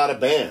broke a lot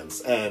of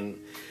bands, and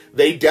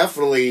they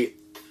definitely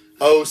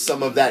owe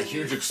some of that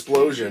huge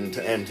explosion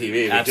to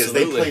MTV because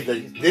they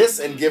played this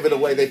and Give It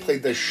Away. They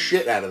played the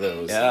shit out of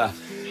those. Yeah.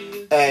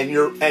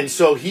 And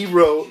so he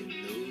wrote,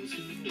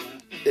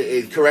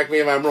 correct me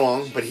if I'm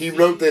wrong, but he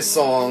wrote this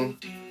song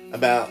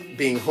about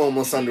being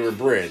homeless under a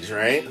bridge,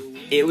 right?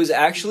 It was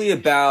actually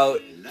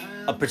about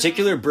a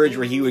particular bridge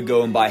where he would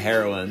go and buy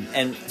heroin.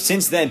 And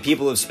since then,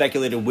 people have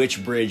speculated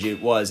which bridge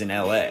it was in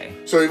L.A.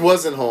 So he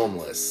wasn't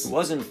homeless. He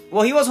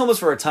was homeless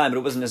for a time, but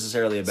it wasn't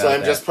necessarily about that. So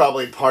I'm just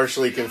probably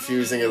partially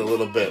confusing it a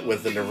little bit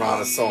with the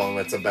Nirvana song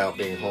that's about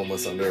being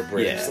homeless under a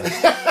bridge.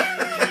 Yeah.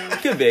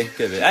 Could be. I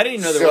didn't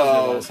even know there was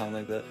a Nirvana song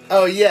like that.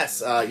 Oh,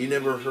 yes. You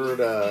never heard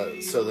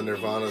the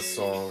Nirvana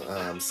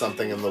song,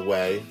 Something in the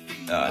Way?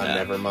 No.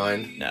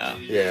 Nevermind? No.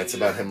 Yeah, it's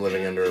about him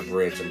living under a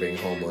bridge and being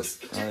homeless.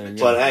 Oh,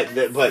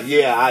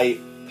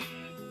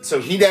 So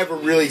he never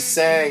really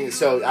sang.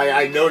 So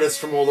I noticed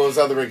from all those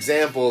other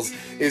examples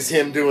is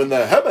him doing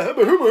the hubba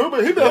hubba hubba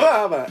hubba hubba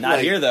hubba. Not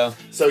here though.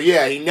 So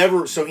yeah, he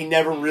never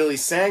really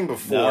sang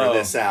before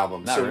this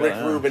album. Not so really,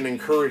 Rick Rubin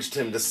encouraged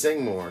him to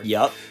sing more.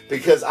 Yep.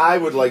 Because I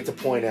would like to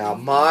point out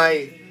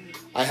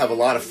I have a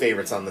lot of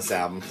favorites on this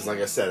album because, like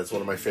I said, it's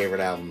one of my favorite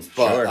albums.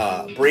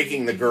 But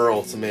Breaking the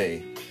Girl to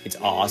me, it's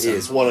awesome.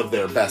 Is one of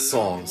their best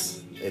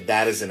songs.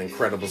 That is an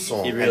incredible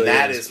song, it really and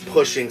that is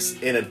pushing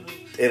in a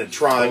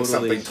trying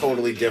something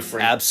totally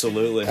different.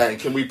 Absolutely. And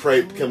can we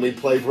play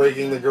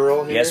Breaking the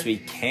Girl here? Yes, we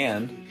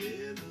can.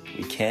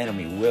 We can and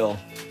we will.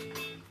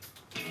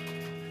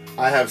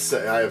 I have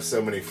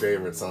so many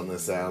favorites on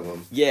this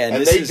album. Yeah,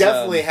 and they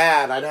definitely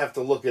had. I'd have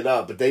to look it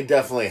up, but they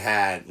definitely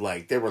had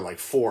there were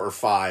 4 or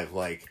 5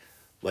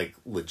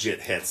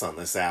 legit hits on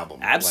this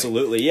album.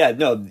 Absolutely, yeah.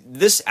 No,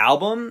 this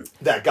album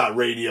that got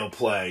radio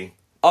play.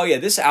 Oh yeah,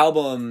 this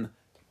album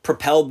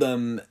propelled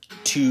them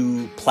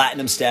to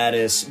platinum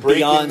status,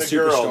 beyond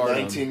superstardom.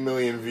 19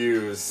 million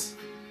views.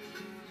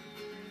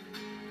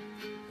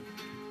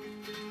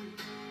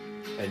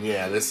 And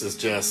yeah, this is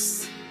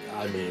just,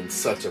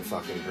 such a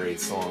fucking great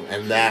song.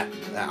 And that,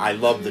 I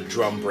love the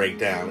drum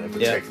breakdown in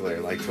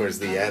particular, towards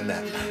the end.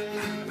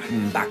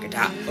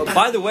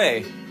 By the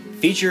way,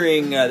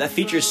 that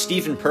features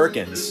Stephen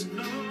Perkins.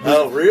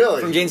 Oh, really?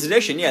 From Jane's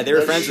Addiction, yeah. They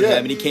were friends with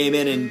him, and he came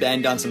in and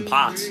banged on some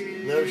pots.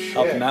 No shit.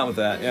 Helped him out with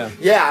that, yeah.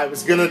 Yeah, I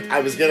was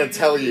gonna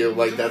tell you,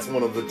 like, that's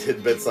one of the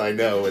tidbits I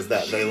know is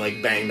that they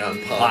like banged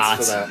on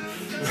pots for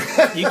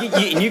that.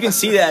 you can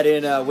see that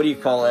in what do you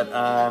call it?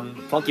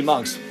 Funky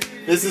Monks.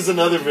 This is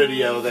another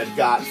video that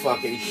got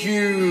fucking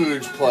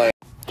huge play.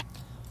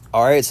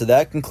 All right, so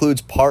that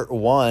concludes part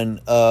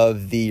 1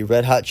 of the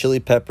Red Hot Chili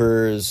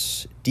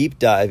Peppers deep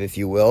dive, if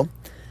you will.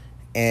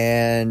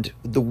 And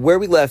where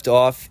we left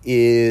off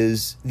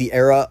is the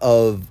era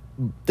of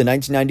the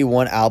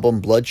 1991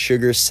 album Blood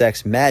Sugar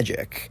Sex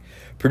Magik,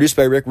 produced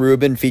by Rick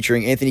Rubin,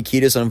 featuring Anthony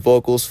Kiedis on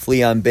vocals,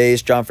 Flea on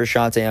bass, John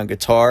Frusciante on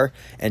guitar,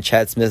 and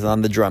Chad Smith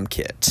on the drum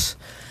kit.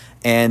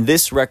 And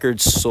this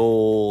record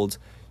sold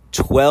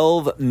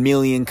 12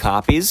 million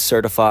copies,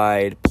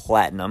 certified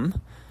platinum,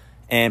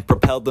 and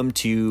propelled them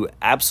to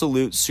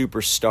absolute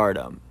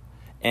superstardom.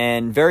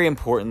 And very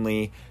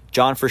importantly,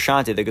 John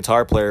Frusciante, the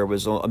guitar player,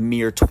 was a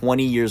mere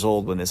 20 years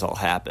old when this all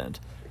happened.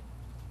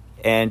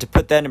 And to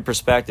put that in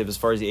perspective, as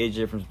far as the age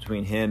difference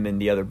between him and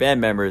the other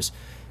band members,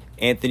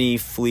 Anthony,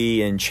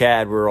 Flea, and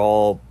Chad were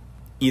all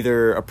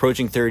either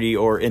approaching 30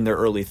 or in their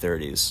early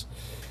 30s.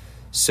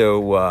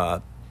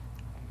 So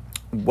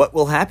what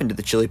will happen to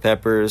the Chili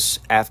Peppers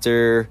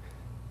after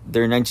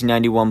their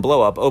 1991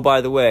 blow-up? Oh,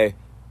 by the way,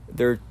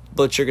 their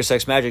Blood Sugar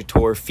Sex Magik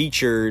tour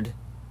featured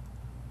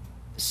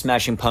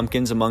Smashing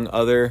Pumpkins, among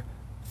other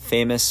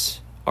famous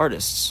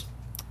artists.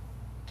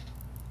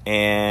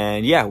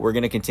 And yeah, we're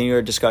going to continue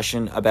our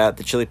discussion about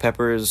the Chili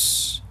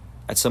Peppers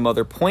at some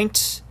other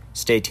point.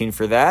 Stay tuned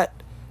for that.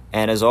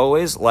 And as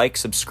always, like,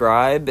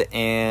 subscribe,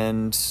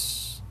 and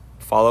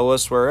follow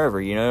us wherever.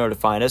 You know to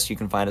find us. You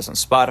can find us on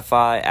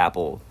Spotify,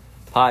 Apple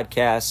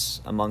Podcasts,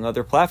 among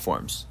other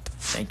platforms.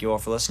 Thank you all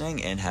for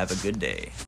listening, and have a good day.